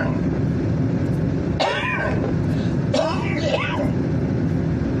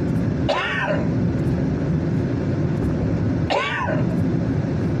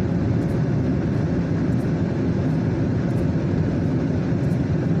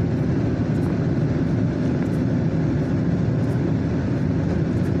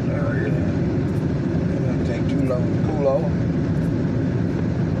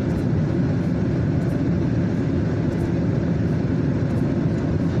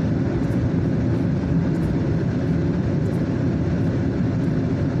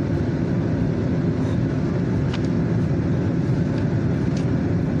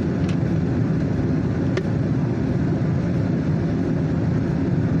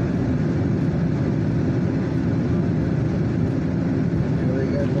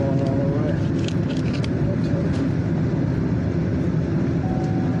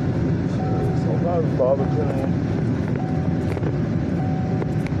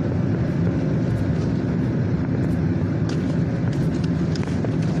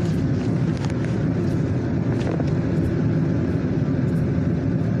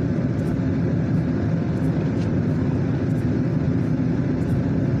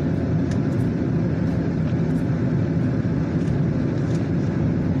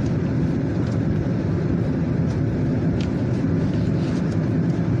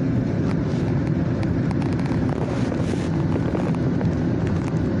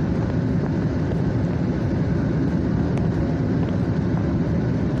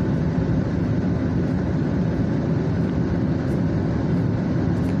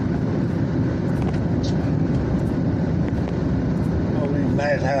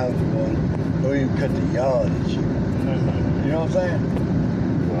 Nice house, boy. Don't even cut the yard and shit. You know what I'm saying?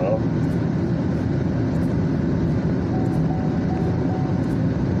 Well.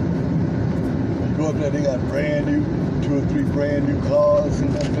 You go up there, they got brand new, 2 or 3 brand new cars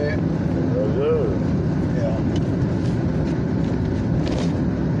and up there. Yeah.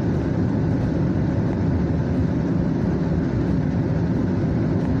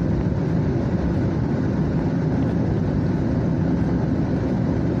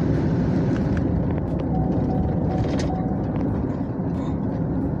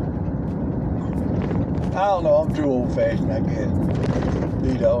 I don't know, I'm too old-fashioned, I guess.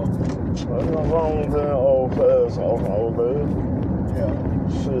 You know. There's nothing wrong with being old-fashioned, old man. Yeah.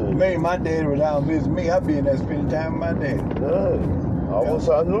 Shit. Maybe my dad was out visiting me, I'd be in there spending time with my dad. Yeah. I wish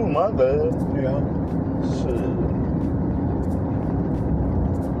I knew my dad. Yeah. Shit.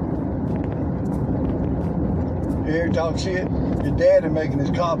 You hear talk shit? Your dad is making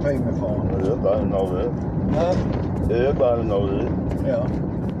his car payment for him. Everybody know that. Huh? Everybody know that. Yeah.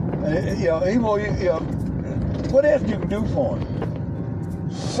 You know, he will, you know, what else you can do for him?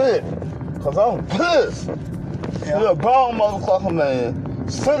 Shit. Cause I'm pissed. Yeah. You're a grown motherfucking man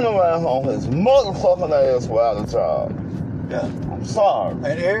sitting around on his motherfucking ass without a job. Yeah. I'm sorry.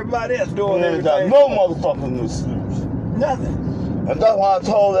 And everybody else doing You ain't got everything. no motherfucking excuse. Nothing. And that's why I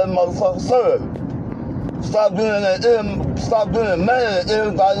told that motherfucker, sir, stop being mad at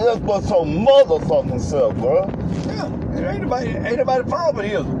everybody else but your motherfucking self, bro. Yeah. It ain't nobody fault but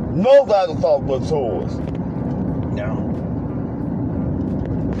his. Nobody's fault but yours. No.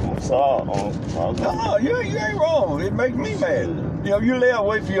 I'm sorry. No, you ain't wrong. It makes me mad. You know, you lay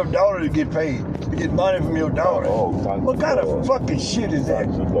away for your daughter to get paid, to get money from your daughter. Oh, thank what you, kind Lord. of fucking shit is that?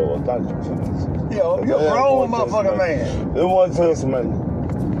 Thank you, Lord. Thank you, Jesus. You know, you're a grown motherfucking man. It wasn't just me.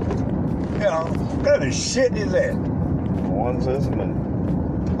 You know, what kind of shit is that? It wasn't just me.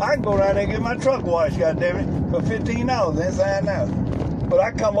 I can go down there and get my truck washed, goddammit, for $15 inside now. But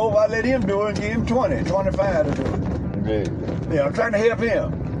I come over, I let him do it and give him 20, 25 to do it. Yeah. Yeah, I'm trying to help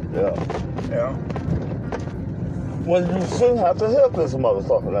him. Yeah. Yeah. Well, you shouldn't have to help this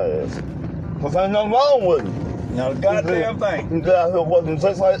motherfucking ass. Because ain't nothing wrong with him. Now, the goddamn thing. He's out here working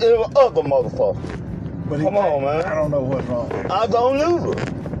just like every other motherfucker. But Come on, man. I don't know what's wrong with him. I don't either.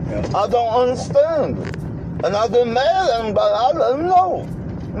 Yeah. I don't understand it. And I get mad at him, but I let him know.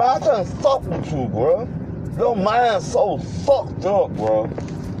 Man, I can't fuck with you, bro. Your mind's so fucked up, bro.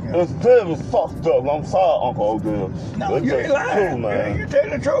 Yeah. It's very fucked up. I'm sorry, Uncle Odell. No, it's you ain't lying, true, man. You're telling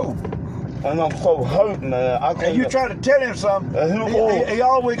the truth. And I'm so hurt, man. I can't. And you try to tell him something. He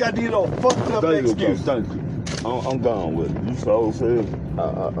always got these little fucked up excuses. Thank you. I'm done with it. You so serious.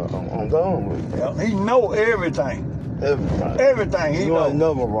 I'm done with it. Yeah, he know everything. Everything. Everything he you know. ain't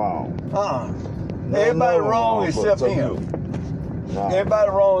never wrong. Everybody wrong except him. Nah. Everybody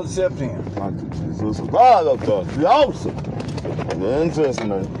wrong except him. Thank you, Jesus. God up there. The officer. The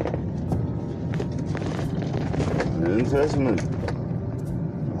investment. The investment.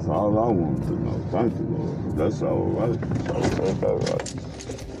 That's all I want to know. Thank you, Lord. That's all right. That's all right.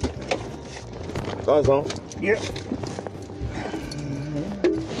 Thanks, huh? Yep.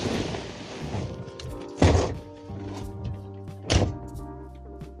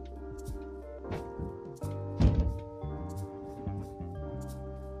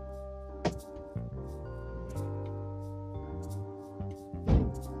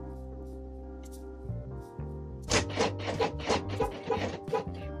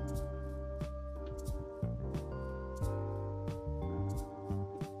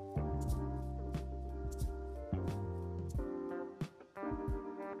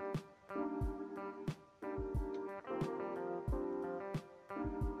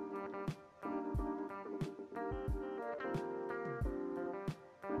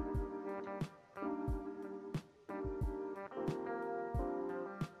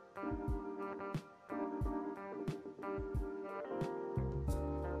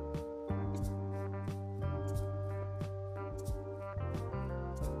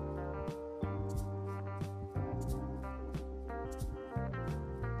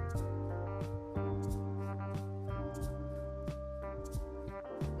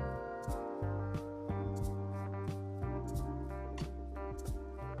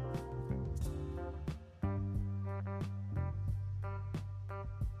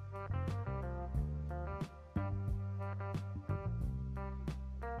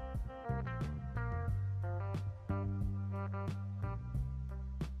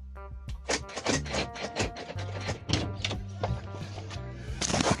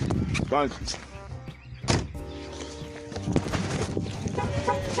 Thank you.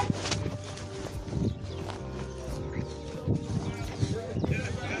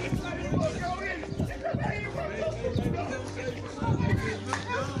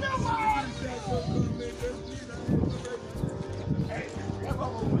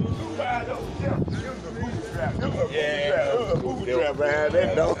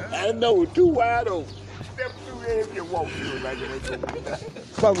 I know it's too wide open. Step through there if you walk through it like it.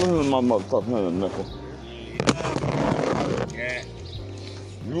 Stop listening to my motherfucking hand, nickel. Yeah.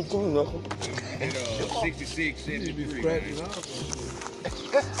 You too, nickel. 66, 73.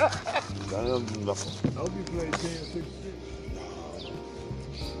 Damn, nickel. I hope you play 10-66.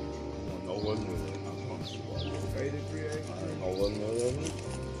 No one knew. 83, 83. No one knew.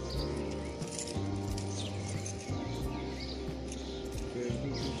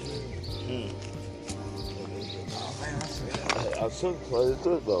 I should play it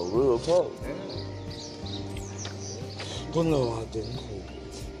though, real talk. But no, I didn't.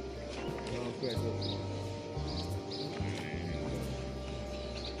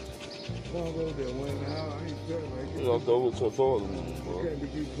 You know, go with your father, bro. You can't be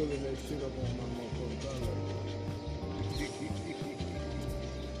keep pulling that shit up on my motherfucking dollar.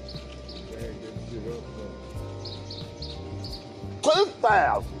 Bag that shit up, bro.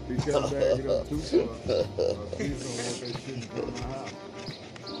 2,000! He can't bag it up too far. Please don't want that shit in front of my house.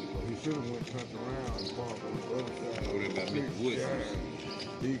 So he should have went turned around and parked on the other side. Oh, they got me wood.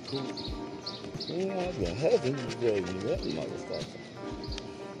 He cool. Yeah, I've been having you gave me that motherfucker.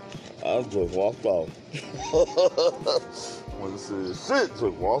 I just walked off. When it said shit,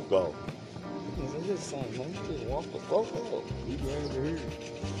 just walked off. I just something, man. Just walk the fuck off. We glad to hear you.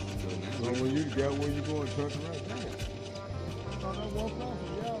 So when you got where you going, turn around. Damn. I thought I walked off of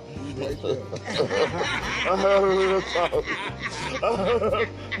y'all. You right there. I heard real talk.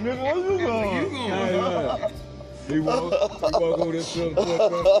 Nigga, where you going? He walk over there to the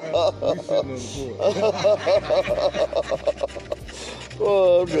porch. We sitting on the porch.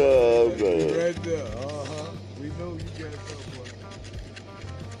 Oh, God, man. Right there. We know you got something.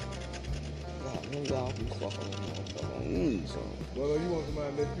 Nah, nigga, I'll be fucking on need something. Well, you want somebody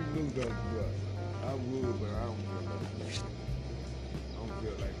to let you loose on the block. I would, but I don't feel like that. I don't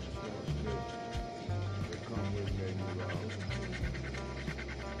feel like the small shit that come with that you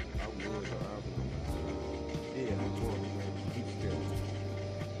I would, but I would. Yeah, I'm going to keep still.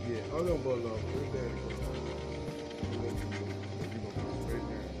 Yeah, I'm going to ball off. Where's that?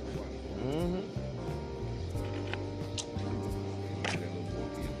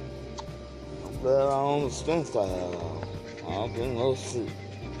 But I don't understand that. I don't think no shit.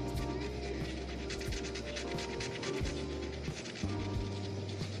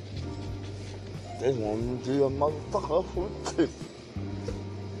 They want me to do a motherfucker for a tip.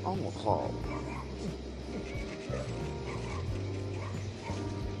 I'm gonna call.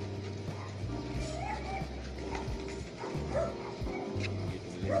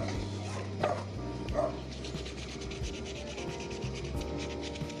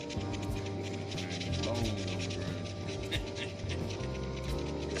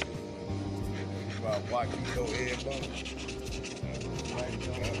 Watch you go ahead, bro.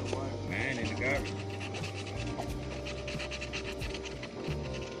 Man in the garbage.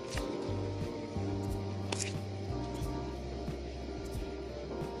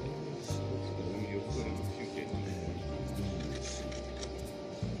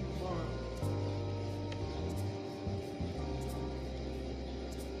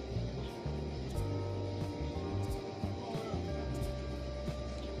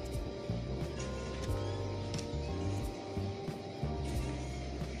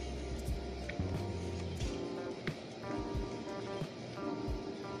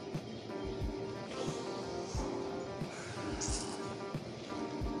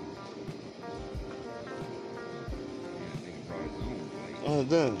 And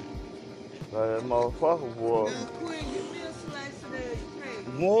then, that motherfucker boy. Now, Quinn, give me a slice of that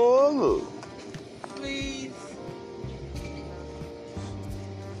cake. Boy, look. Please.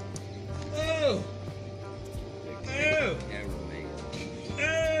 Oh! Oh!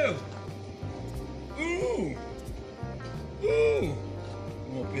 Oh! Ooh! Ooh!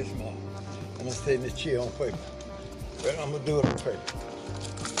 I'm gonna piss him off. I'm gonna stay in this chair on paper. But I'm gonna do it on paper.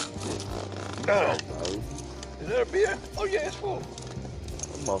 Oh. Is that a beer? Oh yeah, it's full.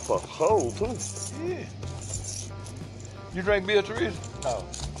 That motherfucker cold too. Yeah. You drink beer, Teresa? No.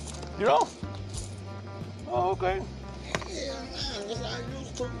 You don't? Oh, okay. Yeah, man, that's how I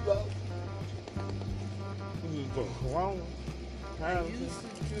used to, though. Corona. I used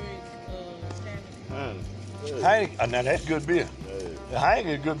to drink Heineken. Now that's good beer. Yeah.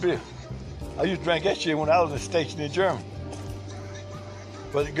 Heineken is good beer. I used to drink that shit when I was stationed in Germany.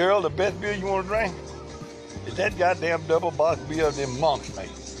 But girl, the best beer you want to drink is that goddamn double box beer them monks make.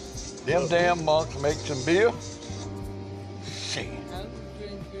 Them damn monks make some beer. Shit.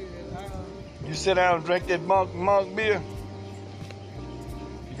 You sit down and drink that monk beer,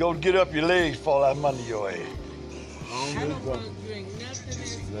 you go to get up, your legs fall out from under your head. I don't want to drink nothing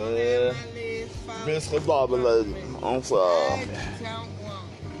that's going Yeah. to my legs fall. Biscuit Bobby lady. I'm sorry. I don't want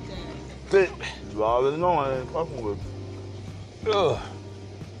that. Thick. You already know I ain't fucking with you. Ugh.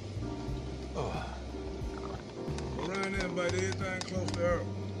 Around there, but everything close to her.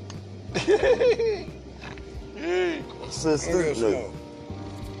 Sister, nigga.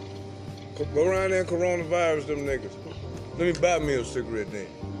 Go around there and coronavirus them niggas. Let me buy me a cigarette then.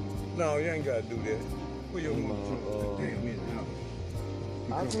 No, you ain't gotta do that. Where your damn in the house?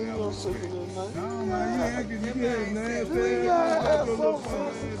 I think you're cigarette, man. No, man, you acting nasty. We got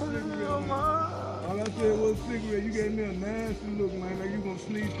All I said was cigarette. You gave me a nasty look, man. Like you gonna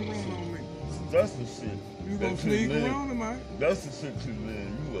sneeze corona on me. That's the shit. You gonna sneeze corona, man. That's the shit too,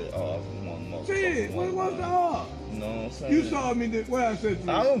 man. You were off one motherfucker. Shit, what was the off? You know what I'm saying? You saw me where I said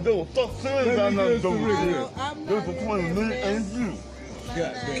to I don't give a fuck. Serious, I know do it. I'm This between me and you.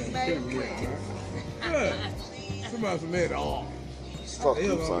 Goddamn cigarette, man. Yeah. Somebody made it off. Fuck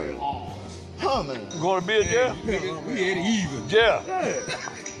you, son. Huh, man? You want a beer, Jeff? We had it even. Jeff. Yeah.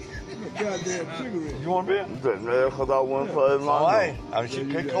 Goddamn cigarette. You want a beer? You just mad because I went for it, Oh, I ain't. I mean, she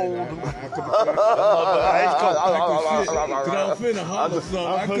get cold. I was finna holler something.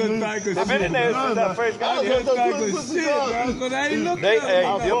 I couldn't think of shit. They've been in there since I first got I there. couldn't think of shit, bro, because I ain't looked They, at hey, it.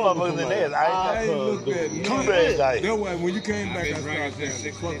 them motherfuckers in there. I ain't looked at it. Two days, I. That's why when you came back, I started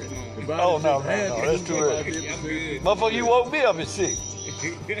saying, fuck it. Oh, no, that's too early. Motherfucker, you woke me up at 6.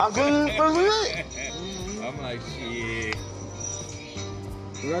 I couldn't believe it. I'm like, shit.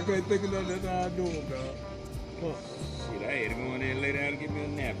 But I can't think of nothing. That's how I do it, dog. Huh. Shit, I had to go in there and lay down and get me a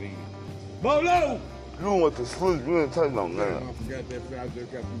nap in. Bolo! You went to sleep. You didn't take no nap. I forgot that. I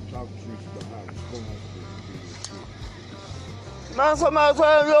just got through talking to you about how it's going on. Now somebody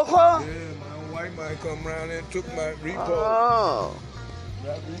trying your car? Yeah, my white man come around there and took my repo. Oh.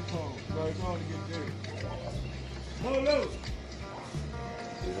 That repo. So it's on to get there. Bolo!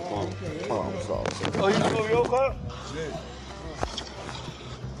 Oh, I'm sorry. Oh, you drove your car? Yeah.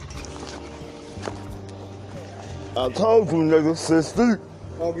 I told you niggas, sister.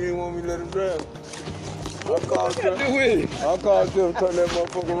 How come you want me to let him drive? I called What you got to do with it? I called him to turn that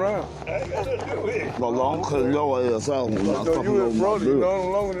motherfucker around. I ain't got nothing to do with it. But I'm cutting your ass out when I So come you in over front, my you bill.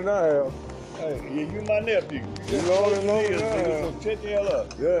 know longer than I have. Hey, you my nephew. You know what I'm So shut the hell up.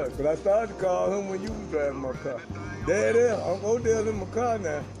 Yeah, because I started to call him when you was driving my car. There, Uncle Odell's in my car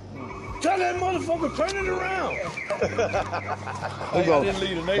now. Tell that motherfucker, turn it around.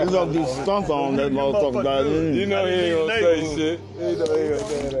 He's gonna do stunts on that motherfucker guy. You know he ain't gonna say shit. He know he gonna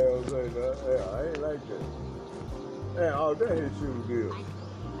say that. Yeah, I ain't like that. Man, all that his shoes good.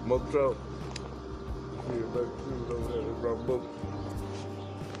 Smoke truck. Yeah, back shoes over there. They brought books.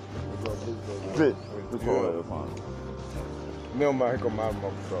 Fit. Never mind, here come my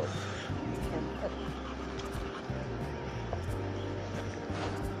smoke truck.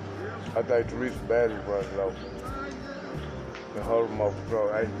 I think Teresa's battery running low. The whole smoke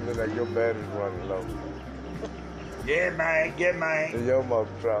truck. I look like your battery's running low. Get mine. In your smoke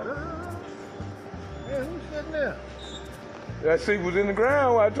truck. Yeah, who's sitting there? That seat was in the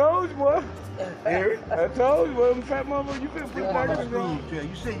ground. I told you, boy. I told you, boy. Them fat motherfucker, you couldn't put it back in the ground.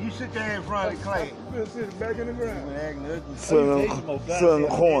 You sit there in front of the clay. You couldn't sit it back in the ground. Sit in the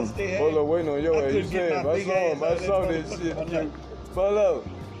corner. Hold up, waiting on your ass. You said, I saw this shit. Follow.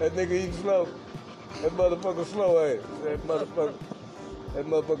 That nigga eating slow. That motherfucker slow ass. That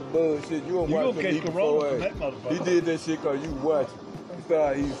motherfucker bullshit. You don't watch him eat before ass. He did that shit cause you watch him. He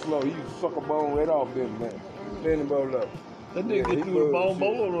started eating slow. He suck a bone right off them, man. Then bowl up. That nigga get through the bone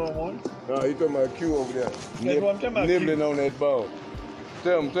bowl on one. No, he talking about Q over there. That's what I'm talking about. Nibbling on that bone.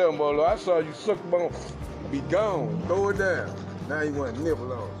 Tell him, Bolo, I saw you suck the bone. Be gone. Throw it down. Now you want to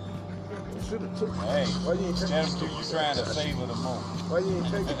nibble on. Should have took it. Hey, why you ain't take it? you trying to savor the moment. Why you ain't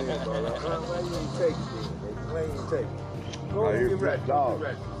take it then, Bolo? Why you ain't take it then? Why you ain't take it? Go get ready. Go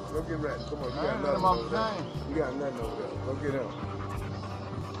get ready. Come on, you got nothing over there. You got nothing over there. Go get him.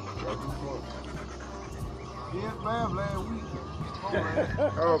 Yeah, man, last week.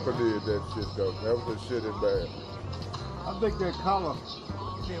 Uncle did that shit though. That was the shit in bad. I think that collar,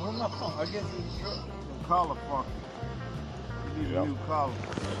 Yeah, where's my phone? I guess it's the collar funky. You need a new collar.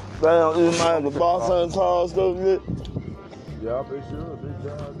 Damn, you mind the boss and cars though, yet? Yeah, they should.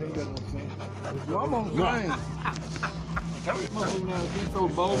 They got Well, I'm on the same. Tell me, motherfucker, now, if he throw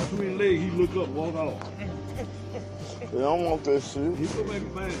the ball between his legs, he look up, walk off. They don't want that shit. He gonna make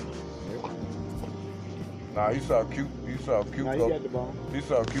it bad. Nah, he saw cute. He saw cute. Nah, he got the ball. He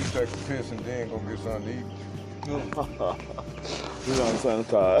saw cute take a piss and then go get something to eat. He's on some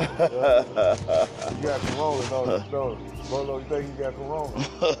car. He got corona on his nose. Bolo, you think he got corona?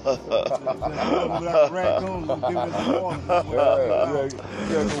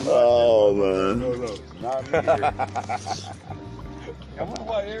 Oh man. I wonder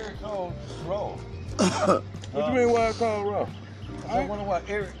why Eric called raw. What you mean why I called raw? I wonder why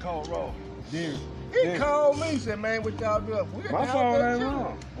Eric called raw. He called me and said, man, what y'all doing? My phone ain't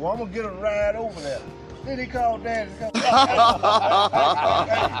wrong. Well, I'm going to get a ride over there. Then he called Daddy. So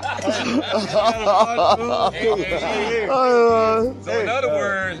in other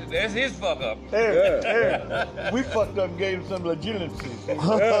words, that's his fuck up. We fucked up and gave him some legitimacy. We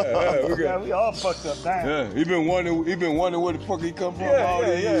all fucked up now. Yeah, he been wondering where the fuck he come from all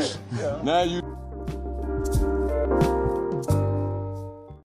these years. Now you